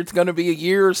week, whether it's going to be a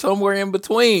year, or somewhere in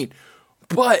between.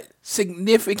 But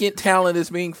significant talent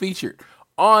is being featured.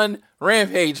 On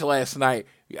Rampage last night,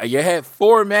 you had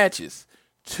 4 matches.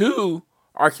 2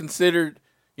 are considered,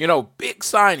 big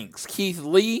signings. Keith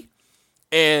Lee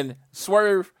and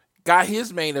Swerve got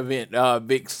his main event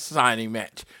big signing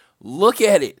match. Look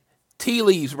at it. Tea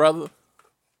leaves, brother.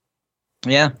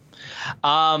 Yeah.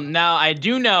 Now I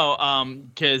do know,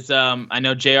 because I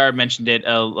know JR mentioned it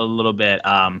a little bit.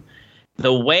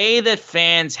 The way that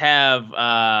fans have,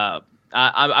 I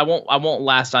won't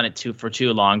last on it for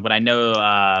too long, but I know,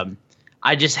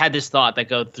 I just had this thought that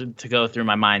go through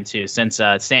my mind too. Since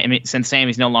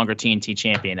Sammy's no longer TNT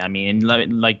champion, I mean,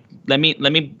 let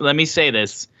me say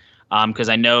this, because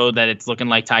I know that it's looking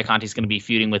like Ty Conti's going to be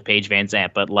feuding with Paige Van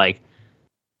Zandt, but like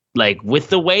with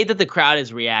the way that the crowd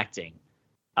is reacting.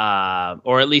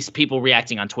 Or at least people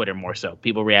reacting on Twitter more so.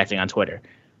 People reacting on Twitter.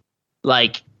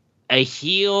 Like, a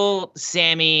heel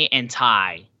Sammy and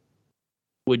Ty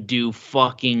would do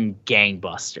fucking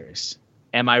gangbusters.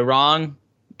 Am I wrong?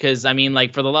 Because, I mean,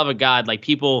 like, for the love of God, like,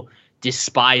 people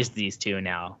despise these two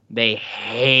now. They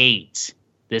hate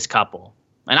this couple.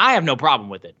 And I have no problem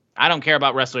with it. I don't care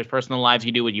about wrestlers' personal lives.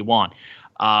 You do what you want.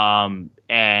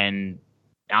 And...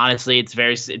 honestly, it's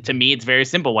very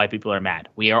simple why people are mad.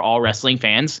 We are all wrestling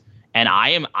fans, and I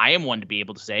am one to be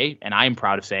able to say, and I am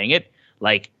proud of saying it,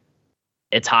 like,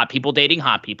 it's hot people dating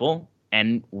hot people,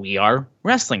 and we are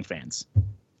wrestling fans.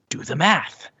 Do the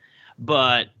math.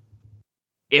 But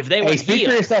if they were speak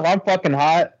for yourself, I'm fucking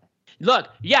hot. Look,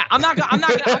 yeah, I'm not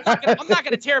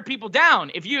gonna tear people down.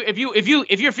 If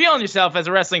you're feeling yourself as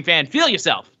a wrestling fan, feel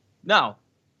yourself. No.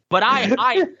 But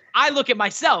I look at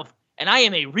myself and I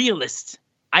am a realist.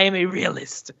 I I feel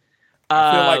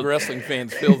like wrestling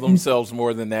fans feel themselves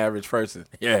more than the average person.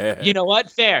 Yeah. You know what?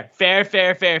 Fair.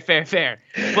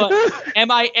 But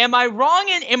am I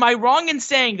wrong in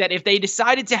saying that if they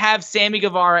decided to have Sammy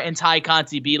Guevara and Ty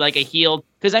Conti be like a heel,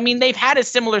 because I mean they've had a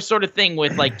similar sort of thing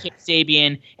with like Kip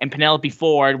Sabian and Penelope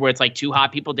Ford, where it's like 2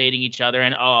 hot people dating each other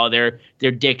and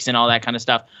they're dicks and all that kind of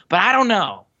stuff. But I don't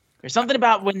know. There's something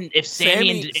about if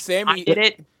Sammy did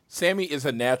it. Sammy is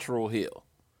a natural heel.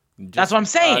 That's what I'm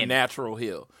saying. A natural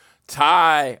heel.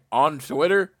 Ty on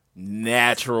Twitter,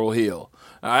 natural heel.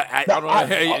 I don't know.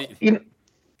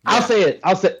 I'll say it.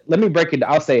 Let me break it.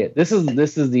 I'll say it. This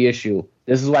is the issue.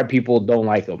 This is why people don't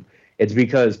like him. It's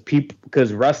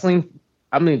because wrestling.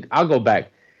 I mean, I'll go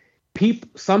back.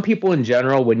 Some people in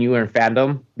general, when you are in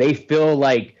fandom, they feel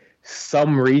like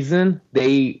some reason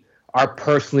they are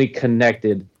personally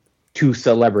connected to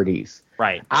celebrities.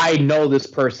 Right. I know this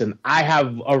person. I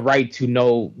have a right to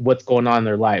know what's going on in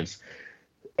their lives.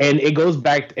 And it goes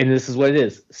back, and this is what it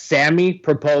is. Sammy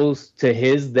proposed to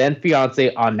his then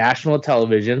fiance on national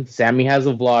television. Sammy has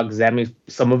a vlog.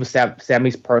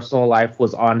 Sammy's personal life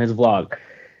was on his vlog.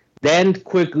 Then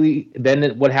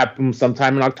what happened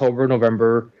sometime in October,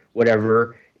 November,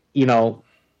 whatever,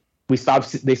 they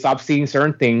stopped seeing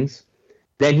certain things.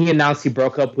 Then he announced he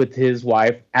broke up with his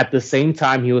wife. At the same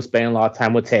time, he was spending a lot of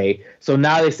time with Tay. So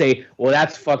now they say, well,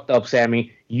 that's fucked up,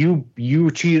 Sammy. You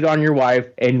cheated on your wife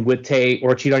and with Tay,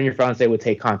 or cheated on your fiance with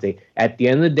Tay Conti. At the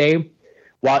end of the day,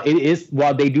 while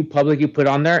they do publicly put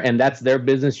on there, and that's their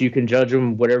business, you can judge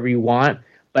them whatever you want.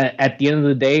 But at the end of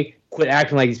the day, quit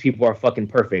acting like these people are fucking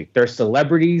perfect. They're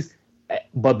celebrities,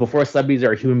 but before celebrities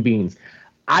are human beings.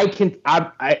 I'll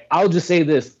just say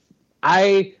this.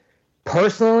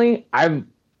 Personally,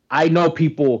 I know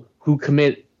people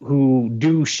who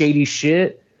do shady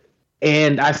shit,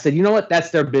 and I said, you know what? That's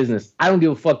their business. I don't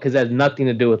give a fuck because that has nothing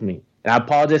to do with me. And I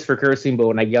apologize for cursing, but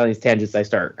when I get on these tangents,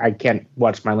 I can't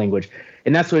watch my language.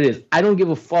 And that's what it is. I don't give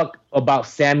a fuck about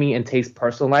Sammy and Tay's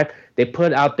personal life. They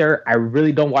put it out there. I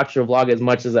really don't watch their vlog as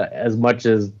much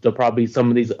as probably some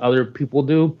of these other people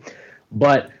do.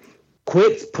 But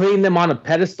quit putting them on a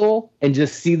pedestal and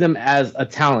just see them as a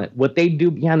talent. What they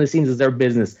do behind the scenes is their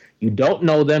business. You don't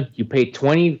know them. You pay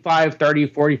 25, 30,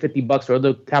 40, 50 bucks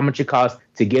or how much it costs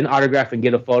to get an autograph and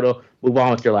get a photo, move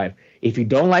on with your life. If you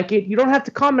don't like it, you don't have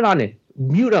to comment on it.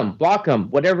 Mute them, block them,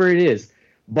 whatever it is.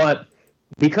 But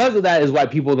because of that is why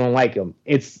people don't like him.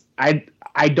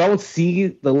 I don't see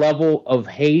the level of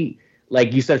hate,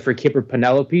 like you said, for Kip or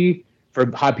Penelope, for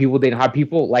hot people dating hot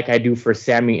people, like I do for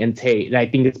Sammy and Tay. And I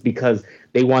think it's because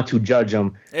they want to judge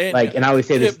them. And I always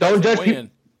say this: don't judge people.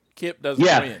 Kip doesn't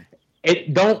win.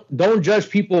 Don't judge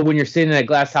people when you're sitting in a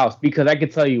glass house, because I can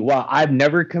tell you, wow, I've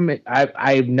never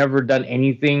done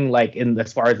anything like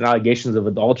as far as allegations of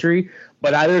adultery,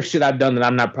 but other shit I've done that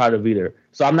I'm not proud of either.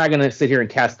 So I'm not gonna sit here and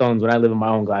cast stones when I live in my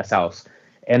own glass house.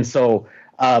 And so,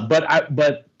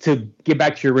 but to get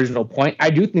back to your original point, I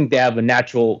do think they have a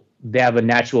natural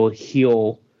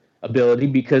heel ability,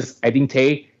 because I think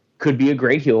Tay could be a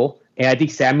great heel, and I think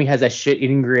Sammy has that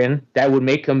shit-eating grin that would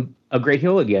make him a great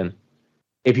heel again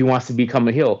if he wants to become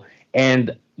a heel.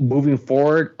 And moving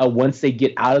forward, once they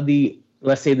get out of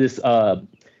let's say this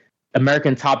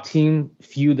American Top Team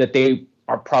feud that they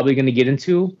are probably going to get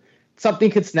into, something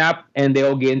could snap and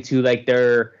they'll get into like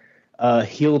their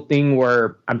heel thing,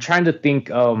 where I'm trying to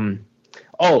think. I'll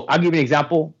give you an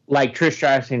example, like Trish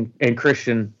Stratus and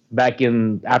Christian back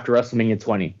in after WrestleMania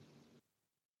 20.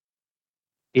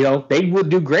 They would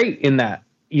do great in that,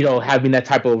 having that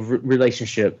type of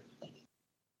relationship.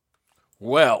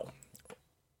 Well,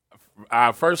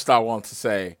 first I want to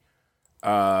say,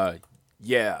 I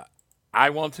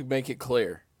want to make it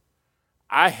clear.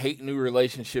 I hate new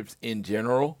relationships in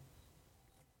general.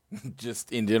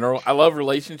 Just in general. I love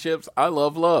relationships. I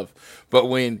love love. But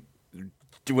when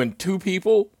two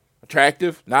people,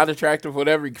 attractive, not attractive,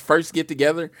 whatever, first get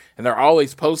together and they're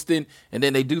always posting, and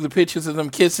then they do the pictures of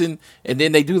them kissing, and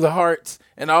then they do the hearts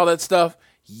and all that stuff,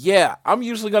 yeah, I'm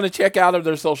usually going to check out of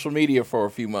their social media for a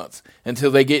few months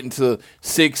until they get into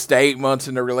 6 to 8 months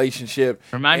in a relationship.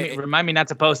 Remind me not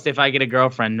to post if I get a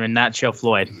girlfriend and not show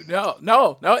Floyd.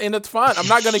 No, and it's fine. I'm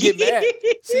not going to get mad.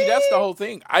 See, that's the whole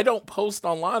thing. I don't post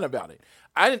online about it.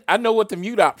 I know what the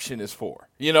mute option is for.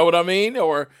 You know what I mean?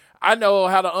 Or I know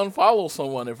how to unfollow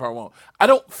someone if I want. I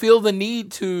don't feel the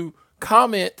need to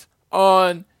comment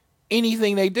on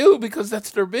anything they do because that's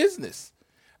their business.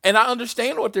 And I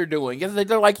understand what they're doing.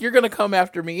 They're like, you're going to come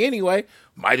after me anyway.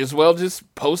 Might as well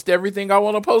just post everything I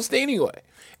want to post anyway.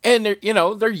 And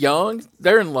they're young.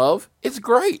 They're in love. It's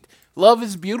great. Love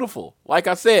is beautiful, like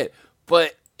I said.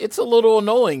 But it's a little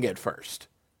annoying at first.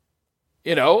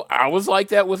 I was like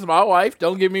that with my wife.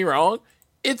 Don't get me wrong.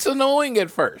 It's annoying at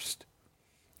first.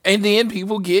 And then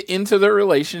people get into their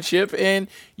relationship and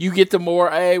you get the more,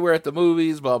 hey, we're at the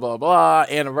movies, blah, blah, blah,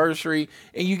 anniversary.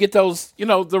 And you get those,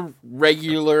 the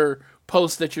regular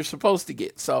posts that you're supposed to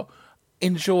get. So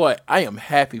enjoy. I am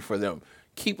happy for them.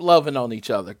 Keep loving on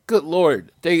each other. Good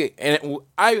Lord.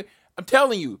 I'm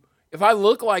telling you, if I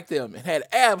look like them and had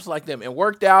abs like them and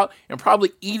worked out and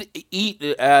probably eat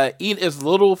as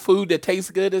little food that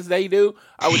tastes good as they do,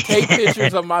 I would take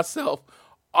pictures of myself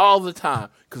all the time,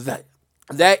 because that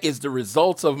is the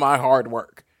results of my hard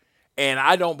work. And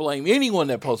I don't blame anyone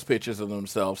that posts pictures of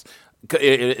themselves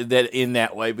that in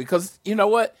that way, because you know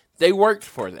what? They worked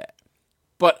for that.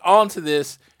 But on to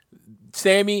this,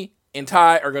 Sammy and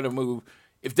Ty are going to move.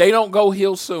 If they don't go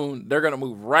heel soon, they're going to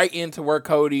move right into where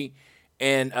Cody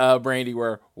and Brandy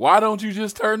were. Why don't you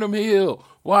just turn them heel?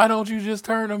 Why don't you just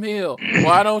turn them heel?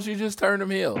 Why don't you just turn them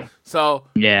heel? So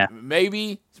yeah,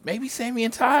 maybe Sammy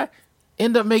and Ty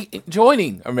end up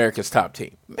joining America's Top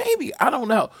Team. Maybe. I don't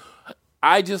know.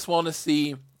 I just want to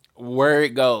see where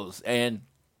it goes. And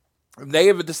they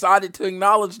have decided to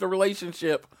acknowledge the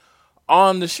relationship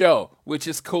on the show, which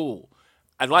is cool.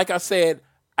 And like I said,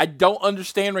 I don't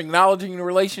understand acknowledging the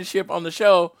relationship on the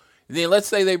show. Then let's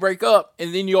say they break up,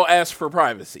 and then you'll ask for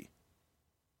privacy.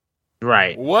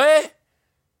 Right. What?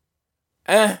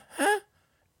 Hands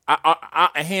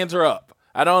are up.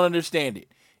 I don't understand it.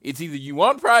 It's either you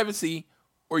want privacy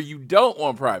or you don't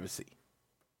want privacy.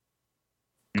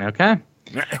 Okay.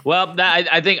 Well,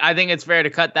 I think it's fair to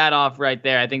cut that off right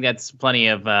there. I think that's plenty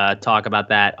of talk about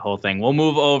that whole thing. We'll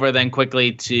move over then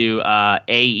quickly to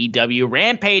AEW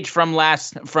Rampage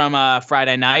from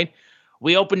Friday night.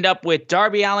 We opened up with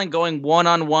Darby Allin going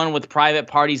one-on-one with Private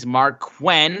Party's Mark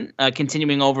Quinn,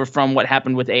 continuing over from what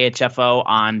happened with AHFO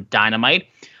on Dynamite.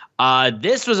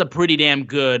 This was a pretty damn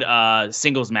good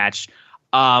singles match.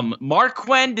 Mark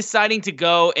Quinn deciding to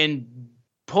go and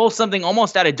pull something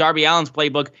almost out of Darby Allin's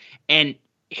playbook and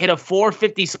hit a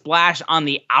 450 splash on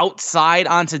the outside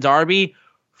onto Darby.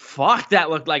 Fuck, that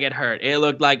looked like it hurt. It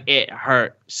looked like it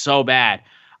hurt so bad.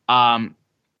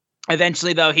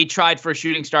 Eventually, though, he tried for a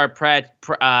shooting star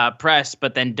press,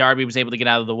 but then Darby was able to get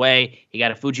out of the way. He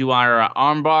got a Fujiwara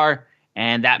armbar,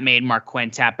 and that made Mark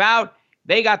Quinn tap out.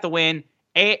 They got the win.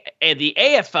 The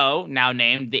AFO, now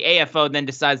named, the AFO then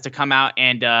decides to come out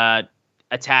and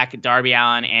attack Darby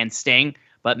Allin and Sting.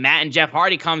 But Matt and Jeff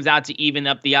Hardy comes out to even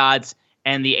up the odds,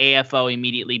 and the AFO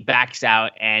immediately backs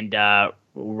out and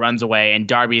runs away. And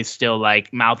Darby is still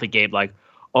like mouth agape, like,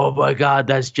 "Oh my God,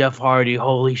 that's Jeff Hardy!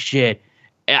 Holy shit!"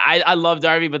 I love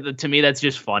Darby, but to me that's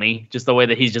just funny, just the way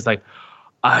that he's just like,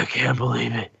 "I can't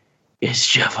believe it! It's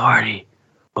Jeff Hardy!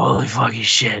 Holy fucking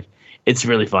shit!" It's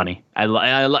really funny. I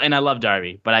love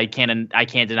Darby, but I can't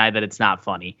deny that it's not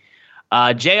funny.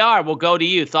 JR, we'll go to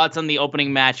you. Thoughts on the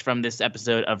opening match from this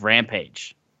episode of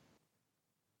Rampage?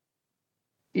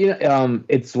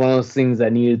 It's one of those things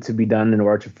that needed to be done in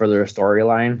order to further a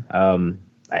storyline.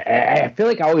 I feel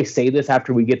like I always say this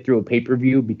after we get through a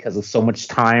pay-per-view because of so much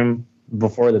time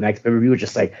before the next pay-per-view.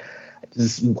 Just like,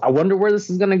 I wonder where this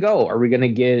is going to go. Are we going to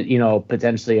get,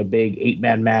 potentially a big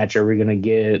 8-man match? Are we going to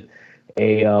get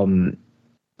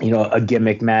a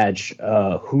gimmick match?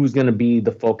 Who's going to be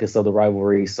the focus of the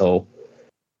rivalry? So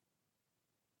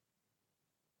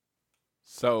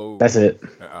that's it.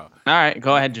 All right,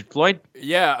 go ahead, Floyd.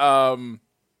 Yeah.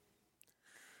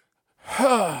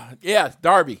 Yeah,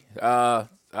 Darby.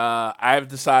 I've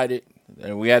decided,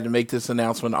 and we had to make this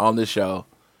announcement on the show,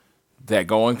 that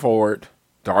going forward,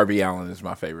 Darby Allin is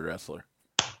my favorite wrestler.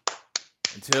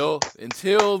 Until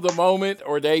the moment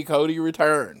or day Cody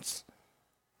returns,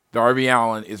 Darby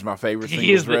Allin is my favorite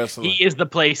singles wrestler. He is the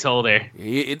placeholder.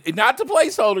 Not the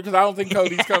placeholder, because I don't think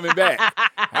Cody's coming back.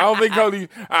 I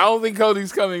don't think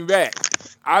Cody's coming back.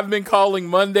 I've been calling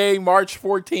Monday, March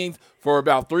 14th for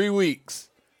about 3 weeks.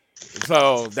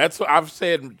 So that's what I've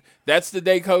said. That's the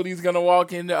day Cody's gonna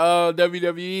walk into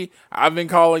WWE. I've been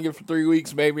calling it for 3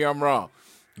 weeks. Maybe I'm wrong,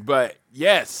 but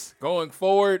yes, going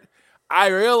forward, I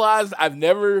realized I've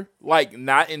never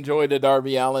not enjoyed a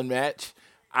Darby Allin match.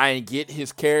 I get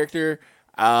his character.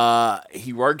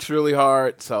 He works really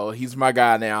hard, so he's my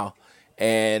guy now.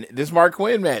 And this Mark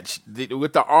Quinn match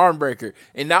with the arm breaker.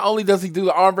 And not only does he do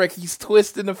the arm breaker, he's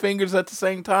twisting the fingers at the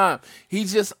same time.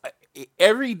 He's just,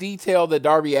 every detail that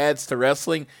Darby adds to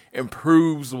wrestling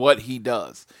improves what he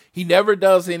does. He never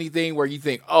does anything where you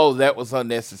think, oh, that was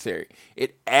unnecessary.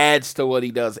 It adds to what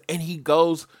he does. And he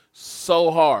goes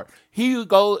so hard. He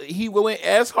went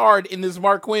as hard in this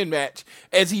Mark Quinn match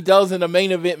as he does in a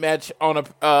main event match on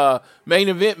a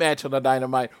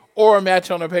Dynamite or a match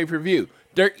on a pay-per-view.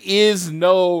 There is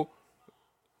no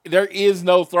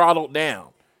throttled down.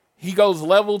 He goes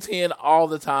level 10 all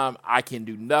the time. I can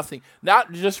do nothing.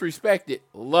 Not just respect it,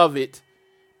 love it.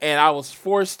 And I was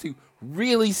forced to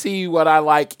really see what I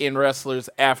like in wrestlers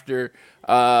after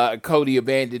Cody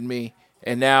abandoned me.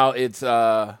 And now it's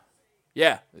Darby's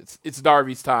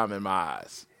time in my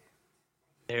eyes.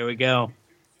 There we go.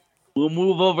 We'll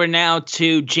move over now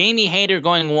to Jamie Hayter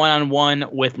going one-on-one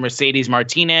with Mercedes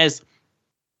Martinez.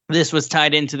 This was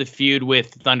tied into the feud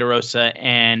with Thunder Rosa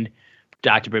and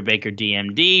Dr. Britt Baker,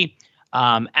 DMD.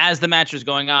 As the match was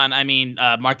going on,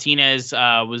 Martinez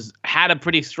had a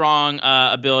pretty strong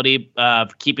ability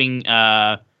of keeping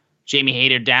Jamie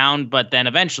Hayter down, but then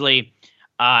eventually,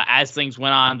 as things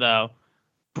went on, though,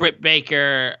 Britt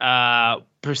Baker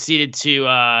proceeded to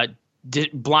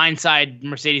blindside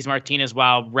Mercedes Martinez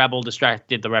while Rebel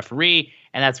distracted the referee,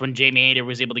 and that's when Jamie Hayter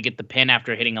was able to get the pin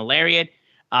after hitting a lariat.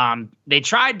 They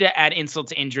tried to add insult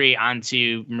to injury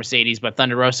onto Mercedes, but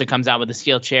Thunder Rosa comes out with a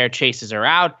steel chair, chases her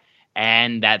out,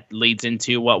 and that leads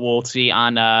into what we'll see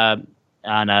on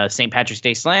St. Patrick's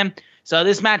Day Slam. So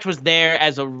this match was there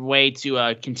as a way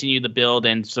to continue the build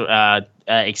and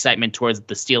excitement towards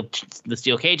the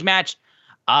steel cage match.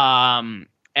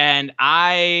 And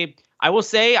I will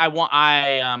say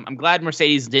I'm glad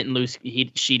Mercedes didn't lose.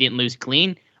 She didn't lose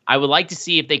clean. I would like to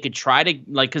see if they could try to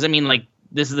because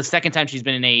this is the second time she's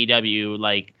been in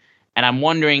AEW, and I'm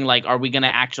wondering, are we going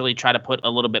to actually try to put a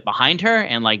little bit behind her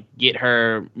and, get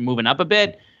her moving up a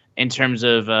bit in terms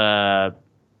of,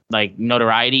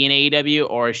 notoriety in AEW,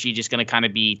 or is she just going to kind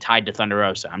of be tied to Thunder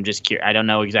Rosa? I'm just curious. I don't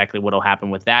know exactly what will happen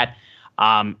with that.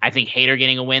 I think Hayter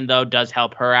getting a win, though, does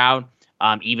help her out,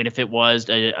 even if it was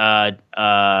a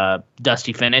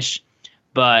dusty finish.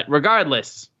 But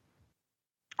regardless,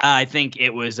 I think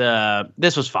it was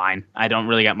this was fine. I don't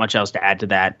really got much else to add to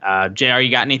that. JR,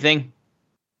 you got anything?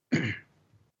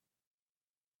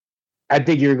 I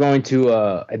think you're going to.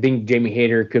 I think Jamie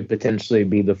Hayter could potentially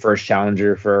be the first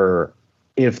challenger for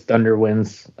if Thunder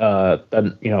wins.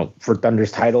 For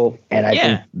Thunder's title, and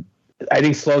I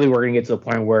think slowly we're going to get to the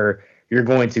point where you're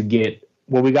going to get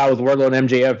what we got with Wardlow and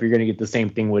MJF. You're going to get the same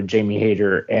thing with Jamie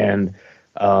Hayter and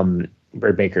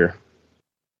Britt Baker.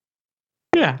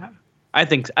 Yeah, I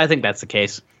think that's the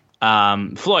case.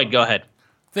 Floyd, go ahead.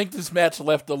 I think this match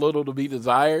left a little to be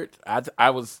desired.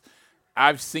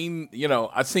 I've seen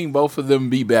both of them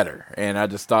be better, and I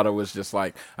just thought it was just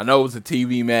like, I know it was a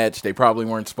TV match. They probably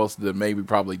weren't supposed to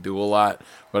probably do a lot,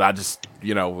 but I just,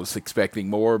 was expecting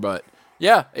more. But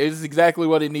yeah, it was exactly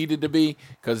what it needed to be,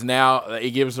 because now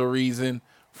it gives a reason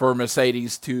for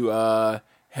Mercedes to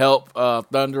help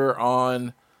Thunder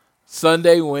on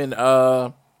Sunday when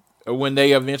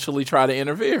they eventually try to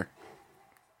interfere.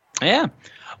 Yeah.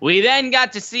 We then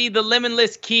got to see the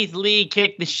limitless Keith Lee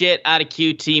kick the shit out of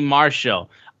QT Marshall.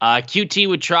 QT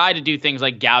would try to do things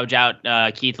like gouge out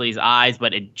Keith Lee's eyes,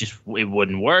 but it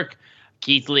wouldn't work.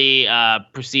 Keith Lee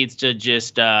proceeds to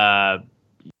just throw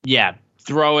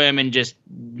him and just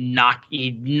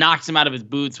knocks him out of his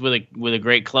boots with a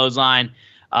great clothesline.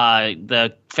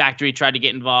 The factory tried to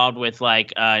get involved with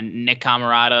Nick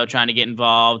Camarado trying to get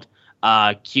involved.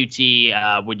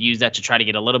 QT would use that to try to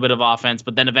get a little bit of offense,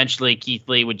 but then eventually Keith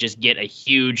Lee would just get a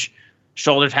huge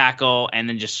shoulder tackle and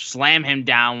then just slam him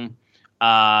down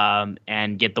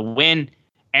and get the win.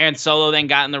 Aaron Solo then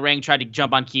got in the ring, tried to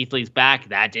jump on Keith Lee's back.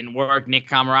 That didn't work. Nick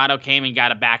Camarado came and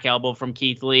got a back elbow from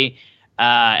Keith Lee,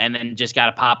 and then just got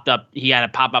a pop-up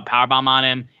powerbomb on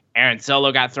him. Aaron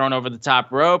Solo got thrown over the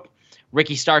top rope.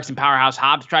 Ricky Starks and Powerhouse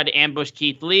Hobbs tried to ambush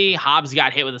Keith Lee. Hobbs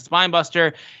got hit with a spine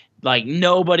buster.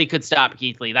 Nobody could stop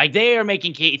Keith Lee. They are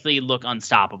making Keith Lee look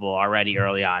unstoppable already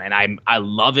early on, and I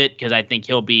love it because I think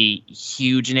he'll be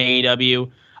huge in AEW.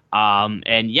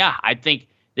 I think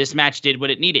this match did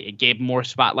what it needed. It gave more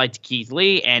spotlight to Keith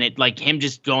Lee, and it him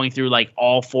just going through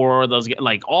all four of those guys.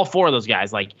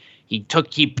 He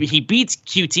beats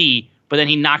QT, but then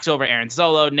he knocks over Aaron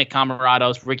Solo, Nick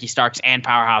Camarado, Ricky Starks, and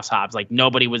Powerhouse Hobbs.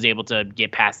 Nobody was able to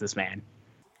get past this man.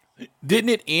 Didn't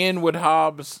it end with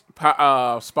Hobbs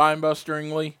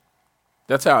spine-bustering Lee?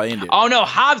 That's how it ended. Oh, no,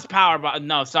 Hobbs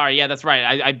no, sorry. Yeah, that's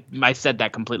right. I said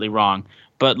that completely wrong.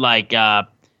 But,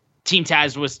 Team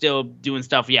Taz was still doing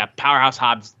stuff. Yeah, Powerhouse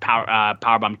Hobbs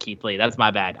powerbomb Keith Lee. That's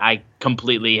my bad. I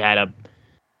completely that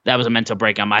was a mental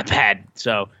break on my bad.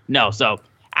 So, no. So,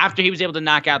 after he was able to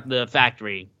knock out the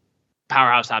factory,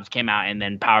 Powerhouse Hobbs came out and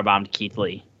then powerbombed Keith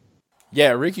Lee.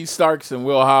 Yeah, Ricky Starks and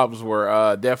Will Hobbs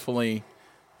were definitely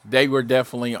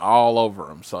all over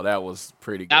him, so that was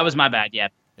pretty good. That was my bad, yeah.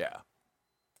 Yeah.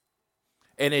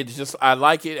 And it's just, I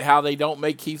like it how they don't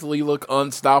make Keith Lee look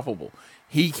unstoppable.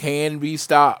 He can be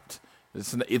stopped.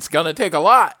 It's going to take a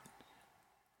lot.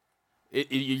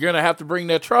 You're going to have to bring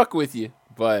that truck with you,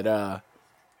 but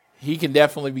he can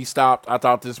definitely be stopped. I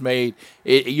thought this made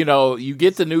it, you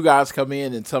get the new guys come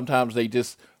in and sometimes they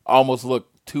just almost look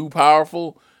too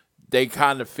powerful. They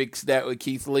kind of fixed that with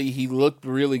Keith Lee. He looked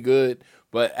really good.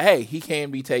 But, hey, he can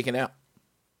be taken out.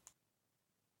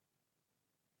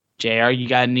 JR, you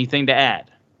got anything to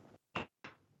add?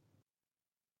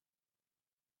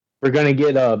 We're going to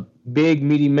get a big,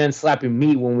 meaty men slapping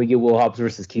meat when we get Will Hobbs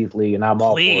versus Keith Lee, and I'm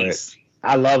all for it.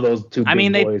 I love those two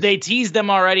big boys. They teased them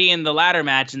already in the ladder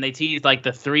match, and they teased,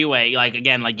 the three-way.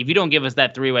 If you don't give us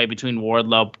that three-way between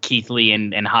Wardlow, Keith Lee,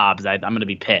 and Hobbs, I'm going to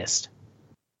be pissed.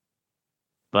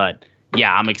 But,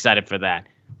 yeah, I'm excited for that.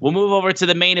 We'll move over to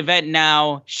the main event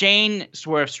now. Shane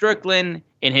Swerve Strickland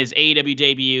in his AEW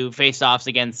debut face-offs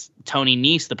against Tony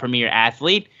Nese, the premier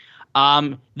athlete.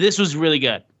 This was really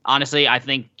good. Honestly, I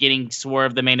think getting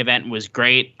Swerve the main event was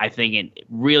great. I think it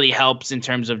really helps in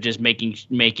terms of just giving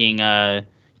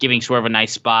Swerve a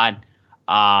nice spot.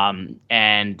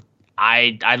 And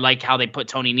I like how they put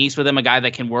Tony Nese with him, a guy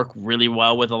that can work really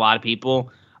well with a lot of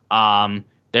people.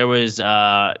 There was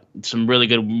some really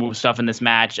good stuff in this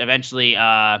match. Eventually,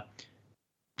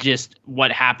 just what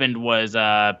happened was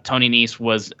Tony Nese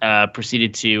was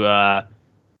proceeded to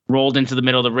rolled into the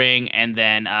middle of the ring, and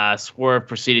then Swerve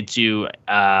proceeded to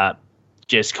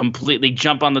just completely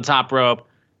jump on the top rope,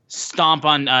 stomp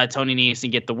on Tony Nese,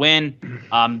 and get the win.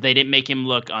 They didn't make him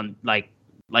look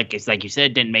like you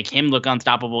said, didn't make him look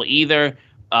unstoppable either.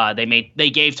 They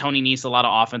gave Tony Nese a lot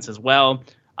of offense as well,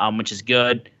 which is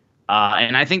good.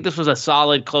 And I think this was a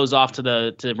solid close off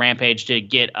to Rampage to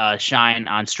get shine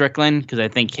on Strickland, because I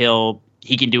think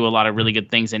he can do a lot of really good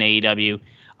things in AEW.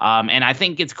 And I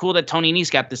think it's cool that Tony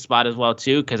Nese got this spot as well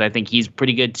too, because I think he's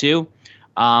pretty good too.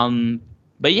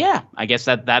 But yeah, I guess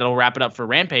that'll wrap it up for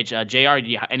Rampage. JR,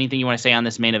 anything you want to say on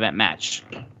this main event match?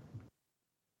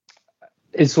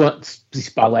 It's what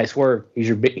spotlight Swerve. He's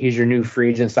your new free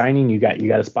agent signing. You got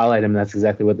to spotlight him. That's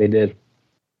exactly what they did.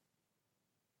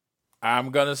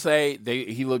 I'm gonna say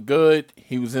he looked good.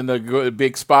 He was in the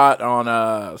big spot on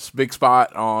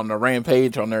the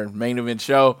Rampage on their main event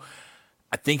show.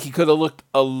 I think he could have looked.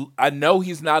 I know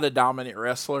he's not a dominant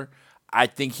wrestler. I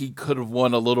think he could have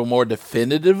won a little more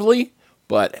definitively.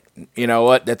 But you know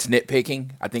what? That's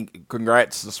nitpicking. I think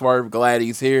congrats to Swerve. Glad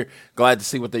he's here. Glad to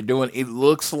see what they're doing. It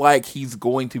looks like he's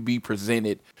going to be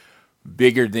presented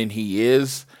bigger than he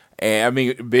is. And I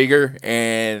mean bigger,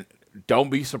 and don't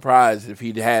be surprised if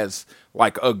he has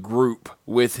like a group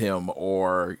with him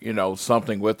or, you know,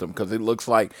 something with him, because it looks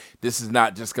like this is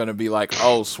not just going to be like,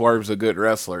 oh, Swerve's a good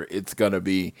wrestler. It's going to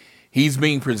be he's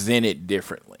being presented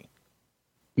differently.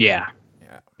 Yeah.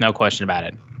 No question about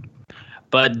it.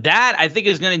 But that, I think,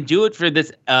 is going to do it for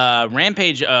this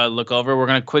Rampage look over. We're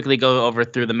going to quickly go over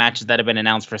through the matches that have been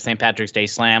announced for St. Patrick's Day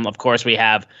Slam. Of course, we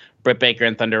have Britt Baker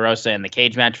and Thunder Rosa in the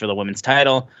cage match for the women's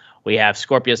title. We have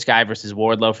Scorpio Sky versus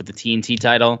Wardlow for the TNT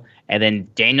title. And then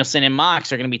Danielson and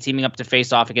Mox are going to be teaming up to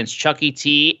face off against Chucky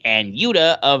T and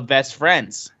Yuta of Best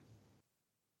Friends.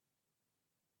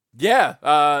 Yeah,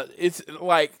 it's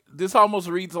like this almost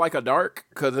reads like a dark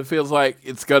because it feels like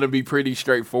it's going to be pretty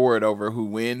straightforward over who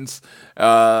wins.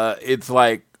 It's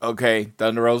like, okay,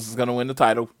 Thunder Rosa is going to win the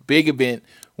title. Big event,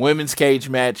 women's cage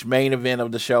match, main event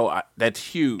of the show. That's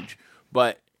huge.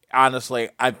 But honestly,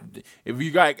 if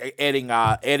you got betting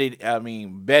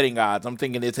odds, I'm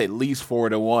thinking it's at least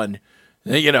 4-1.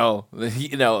 You know,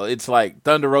 it's like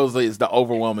Thunder Rosa is the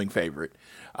overwhelming favorite.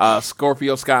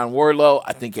 Scorpio Sky and Wardlow,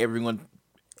 I think everyone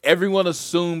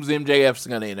assumes MJF's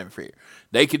going to interfere.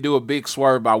 They could do a big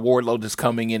swerve by Wardlow just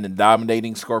coming in and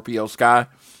dominating Scorpio Sky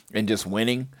and just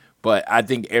winning. But I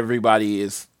think everybody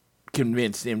is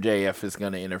convinced MJF is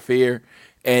going to interfere.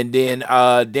 And then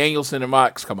Danielson and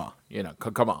Mox, come on.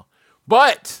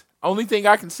 But only thing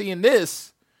I can see in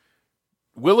this,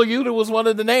 Willa Yuta was one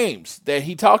of the names that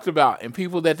he talked about and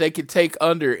people that they could take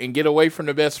under and get away from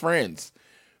the Best Friends.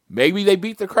 Maybe they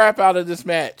beat the crap out of this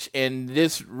match, and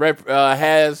this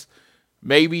has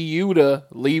maybe Yuta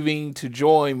leaving to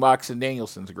join Mox and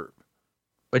Danielson's group.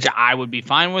 Which I would be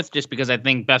fine with, just because I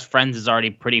think Best Friends is already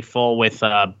pretty full with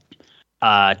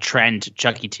Trent,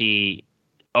 Chucky T,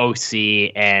 OC,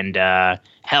 and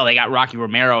hell, they got Rocky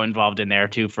Romero involved in there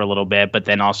too for a little bit, but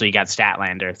then also you got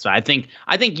Statlander. So I think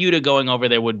Yuta going over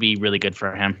there would be really good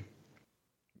for him.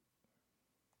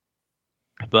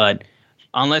 But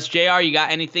unless, JR, you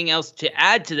got anything else to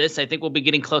add to this, I think we'll be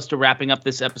getting close to wrapping up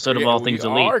this episode of All Things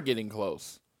Elite. We are getting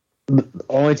close. The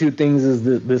only two things is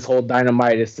this whole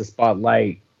Dynamite is to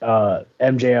spotlight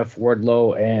MJF,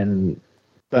 Wardlow, and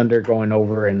Thunder going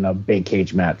over in a big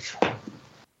cage match.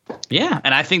 Yeah,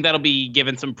 and I think that'll be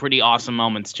given some pretty awesome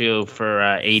moments, too, for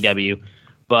AEW.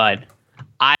 But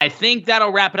I think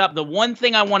that'll wrap it up. The one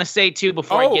thing I want to say, too,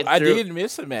 before I get through... I did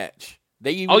miss a match.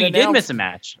 You did miss a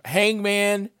match.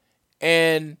 Hangman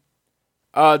and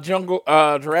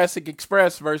Jurassic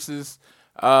Express versus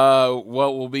what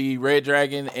will be Red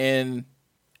Dragon and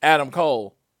Adam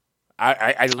Cole.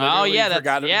 I literally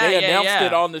forgot it. They announced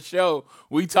it on the show.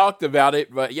 We talked about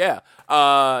it, but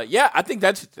I think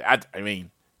that's.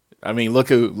 I mean, look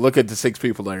at the 6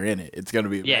 people that are in it. It's going to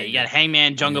be amazing. Yeah. You got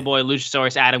Hangman, Jungle Boy,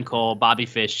 Luchasaurus, Adam Cole, Bobby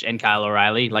Fish, and Kyle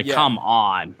O'Reilly. Come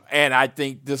on. And I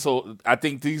think these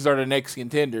are the next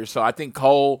contenders. So I think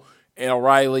Cole and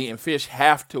O'Reilly and Fish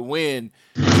have to win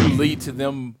to lead to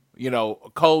them. You know,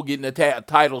 Cole getting a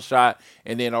title shot,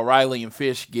 and then O'Reilly and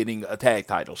Fish getting a tag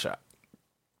title shot.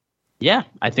 Yeah,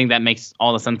 I think that makes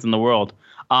all the sense in the world.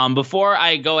 Before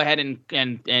I go ahead and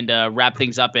wrap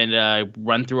things up and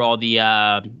run through all the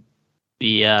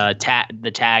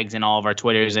tags and all of our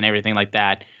Twitters and everything like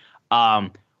that,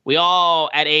 we all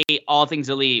at All Things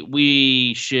Elite,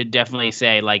 we should definitely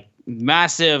say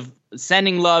massive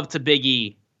sending love to Big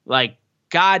E.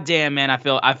 Goddamn, man,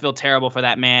 I feel terrible for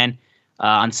that man.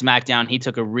 On SmackDown, he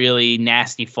took a really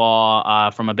nasty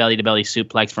fall from a belly-to-belly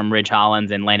suplex from Ridge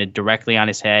Holland and landed directly on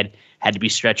his head, had to be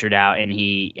stretchered out, and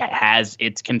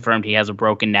it's confirmed he has a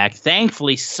broken neck.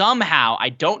 Thankfully, somehow, I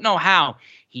don't know how,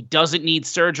 he doesn't need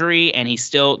surgery, and he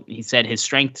said his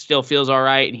strength still feels all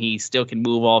right, and he still can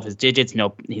move all of his digits.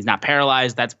 No, he's not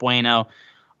paralyzed. That's bueno.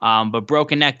 But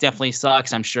broken neck definitely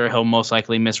sucks. I'm sure he'll most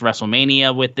likely miss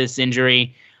WrestleMania with this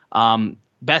injury.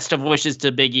 Best of wishes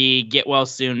to Big E. Get well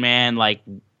soon, man.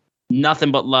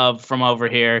 Nothing but love from over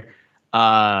here.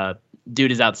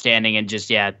 Dude is outstanding and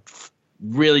just,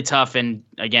 really tough. And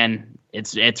again,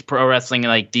 it's pro wrestling.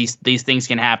 These things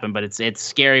can happen, but it's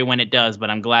scary when it does. But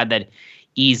I'm glad that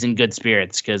E's in good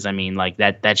spirits because,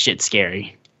 that shit's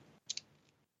scary.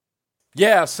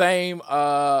 Yeah, same.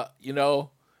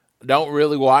 Don't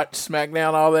really watch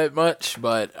SmackDown all that much,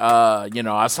 but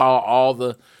I saw all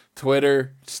the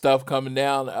Twitter stuff coming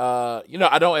down. I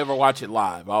don't ever watch it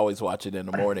live. I always watch it in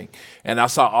the morning, and I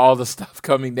saw all the stuff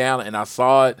coming down, and I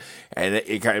saw it, and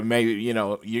it kind of made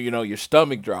your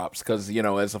stomach drops because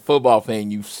as a football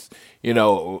fan,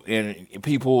 and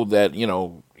people that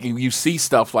you see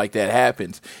stuff like that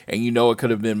happens, and it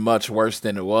could have been much worse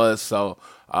than it was. So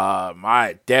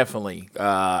I definitely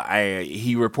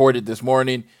he reported this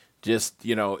morning. Just,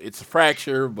 it's a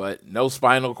fracture, but no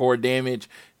spinal cord damage,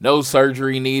 no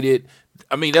surgery needed.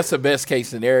 I mean, that's the best case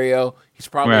scenario. He's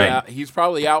probably out. He's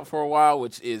probably out for a while,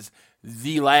 which is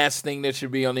the last thing that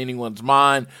should be on anyone's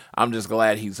mind. I'm just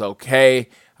glad he's okay.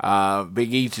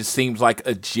 Big E just seems like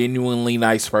a genuinely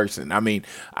nice person. I mean,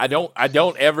 I don't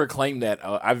ever claim that.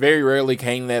 I very rarely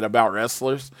claim that about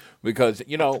wrestlers because,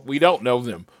 we don't know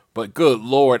them. But good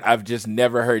Lord, I've just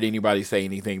never heard anybody say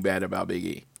anything bad about Big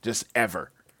E. Just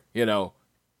ever.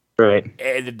 Right.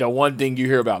 And the one thing you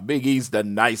hear about Big E's the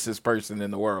nicest person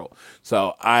in the world.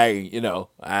 So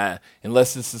unless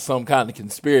this is some kind of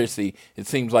conspiracy, it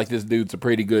seems like this dude's a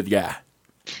pretty good guy.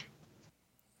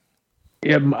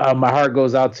 Yeah, my heart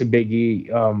goes out to Big E.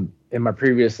 In my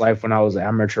previous life, when I was an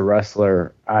amateur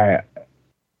wrestler, I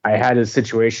had a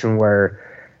situation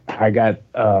where I got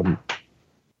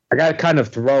kind of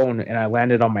thrown and I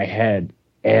landed on my head,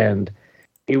 and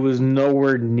it was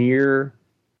nowhere near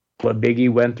what Big E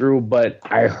went through, but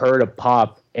I heard a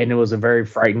pop, and it was a very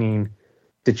frightening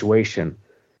situation.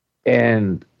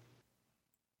 And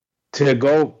to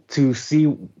go to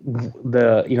see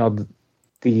the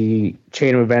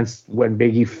chain of events when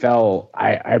Big E fell,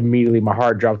 I immediately, my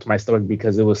heart dropped to my stomach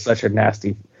because it was such a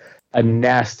nasty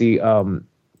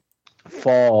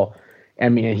fall. I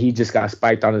mean, he just got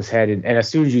spiked on his head, and as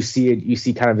soon as you see it, you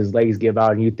see kind of his legs give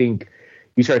out, and you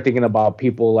start thinking about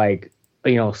people like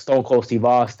Stone Cold Steve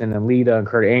Austin and Lita and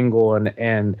Kurt Angle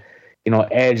and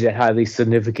Edge that had these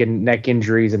significant neck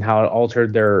injuries and how it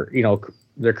altered their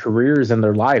careers and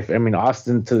their life. I mean,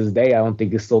 Austin to this day, I don't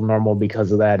think is still normal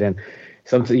because of that. And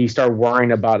something you start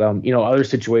worrying about, other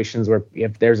situations where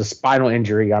if there's a spinal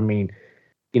injury, I mean,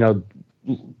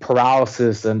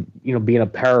 paralysis and, being a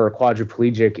para or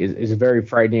quadriplegic is very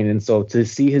frightening. And so to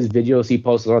see his videos he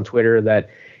posted on Twitter that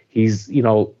he's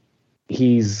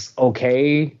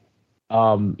okay,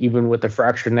 even with the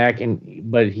fractured neck,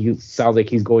 but he sounds like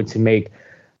he's going to make,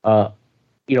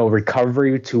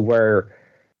 recovery to where,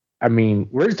 I mean,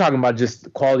 we're just talking about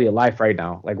just quality of life right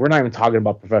now. Like, we're not even talking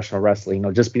about professional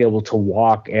wrestling, just being able to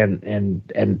walk and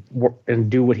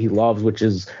do what he loves, which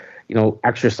is,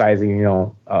 exercising,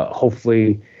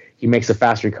 hopefully he makes a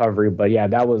fast recovery. But yeah,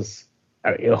 that was,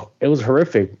 it was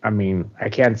horrific. I mean, I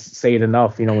can't say it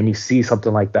enough, when you see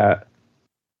something like that.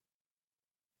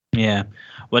 Yeah.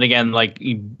 But again,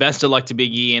 best of luck to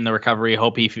Big E in the recovery.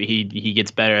 Hope he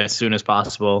gets better as soon as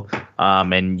possible.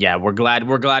 And yeah, we're glad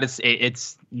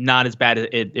it's not as bad as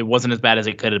it wasn't as bad as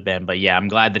it could have been. But yeah, I'm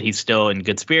glad that he's still in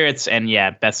good spirits. And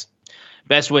yeah, best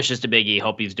wishes to Big E.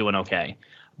 Hope he's doing okay.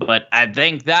 But I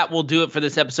think that will do it for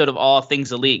this episode of All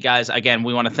Things Elite, guys. Again,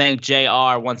 we want to thank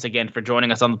JR once again for joining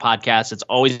us on the podcast. It's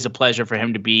always a pleasure for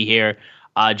him to be here.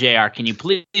 JR, can you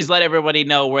please let everybody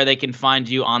know where they can find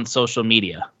you on social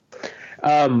media?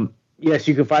 Yes,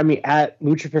 you can find me at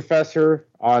Lucha Professor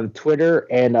on Twitter.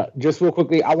 And just real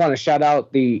quickly, I want to shout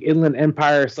out the Inland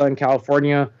Empire, Southern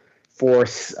California, for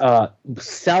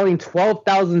selling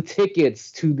 12,000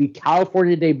 tickets to the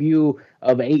California debut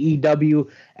of AEW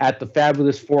at the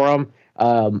Fabulous Forum.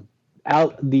 That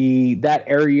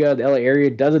area, the LA area,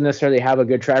 doesn't necessarily have a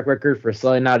good track record for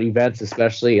selling out events,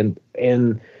 especially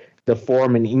in the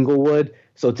Forum in Inglewood.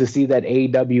 So to see that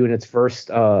AEW in its first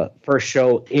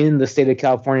show in the state of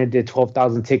California did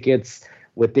 12,000 tickets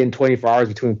within 24 hours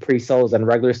between pre-sales and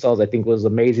regular sales, I think was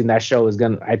amazing. That show is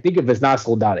I think if it's not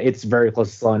sold out, it's very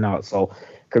close to selling out. So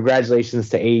congratulations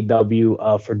to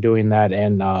AEW for doing that,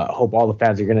 and hope all the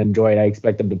fans are going to enjoy it. I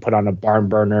expect them to put on a barn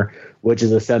burner, which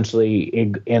is essentially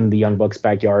in the Young Bucks'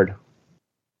 backyard.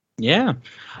 Yeah.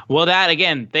 Well,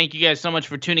 again, thank you guys so much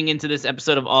for tuning into this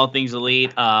episode of All Things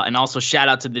Elite. And also shout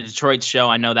out to the Detroit show.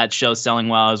 I know that show's selling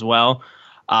well as well.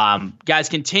 Guys,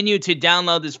 continue to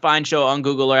download this fine show on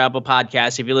Google or Apple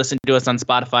Podcasts. If you listen to us on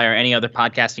Spotify or any other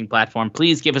podcasting platform,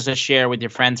 please give us a share with your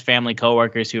friends, family,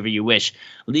 coworkers, whoever you wish.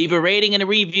 Leave a rating and a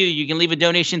review. You can leave a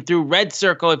donation through Red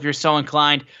Circle if you're so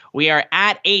inclined. We are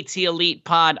at AT Elite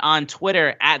Pod on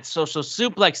Twitter, at Social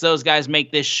Suplex. Those guys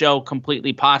make this show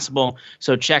completely possible.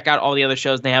 So check out all the other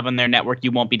shows they have on their network.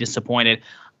 You won't be disappointed.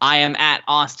 I am at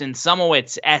Austin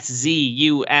Sumowitz,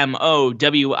 SZUMOWICZ.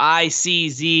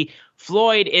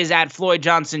 Floyd is at Floyd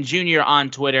Johnson Jr.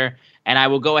 on Twitter. And I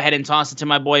will go ahead and toss it to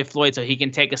my boy Floyd so he can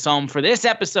take us home for this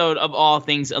episode of All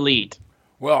Things Elite.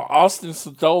 Well, Austin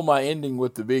stole my ending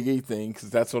with the Big E thing because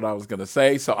that's what I was going to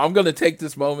say. So I'm going to take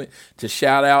this moment to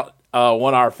shout out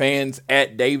one of our fans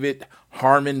at David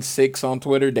Harmon6 on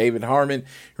Twitter. David Harmon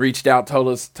reached out,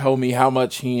 told me how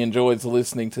much he enjoys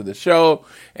listening to the show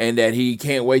and that he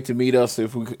can't wait to meet us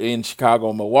if we in Chicago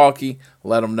and Milwaukee.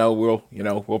 Let him know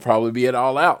we'll probably be at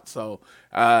All Out. So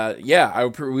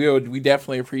we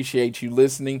definitely appreciate you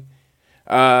listening.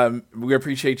 We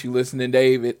appreciate you listening,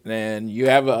 David, and you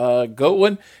have a good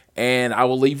one. And I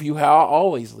will leave you how I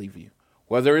always leave you,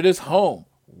 whether it is home,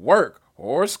 work,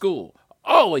 or school.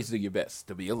 Always do your best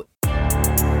to be elite.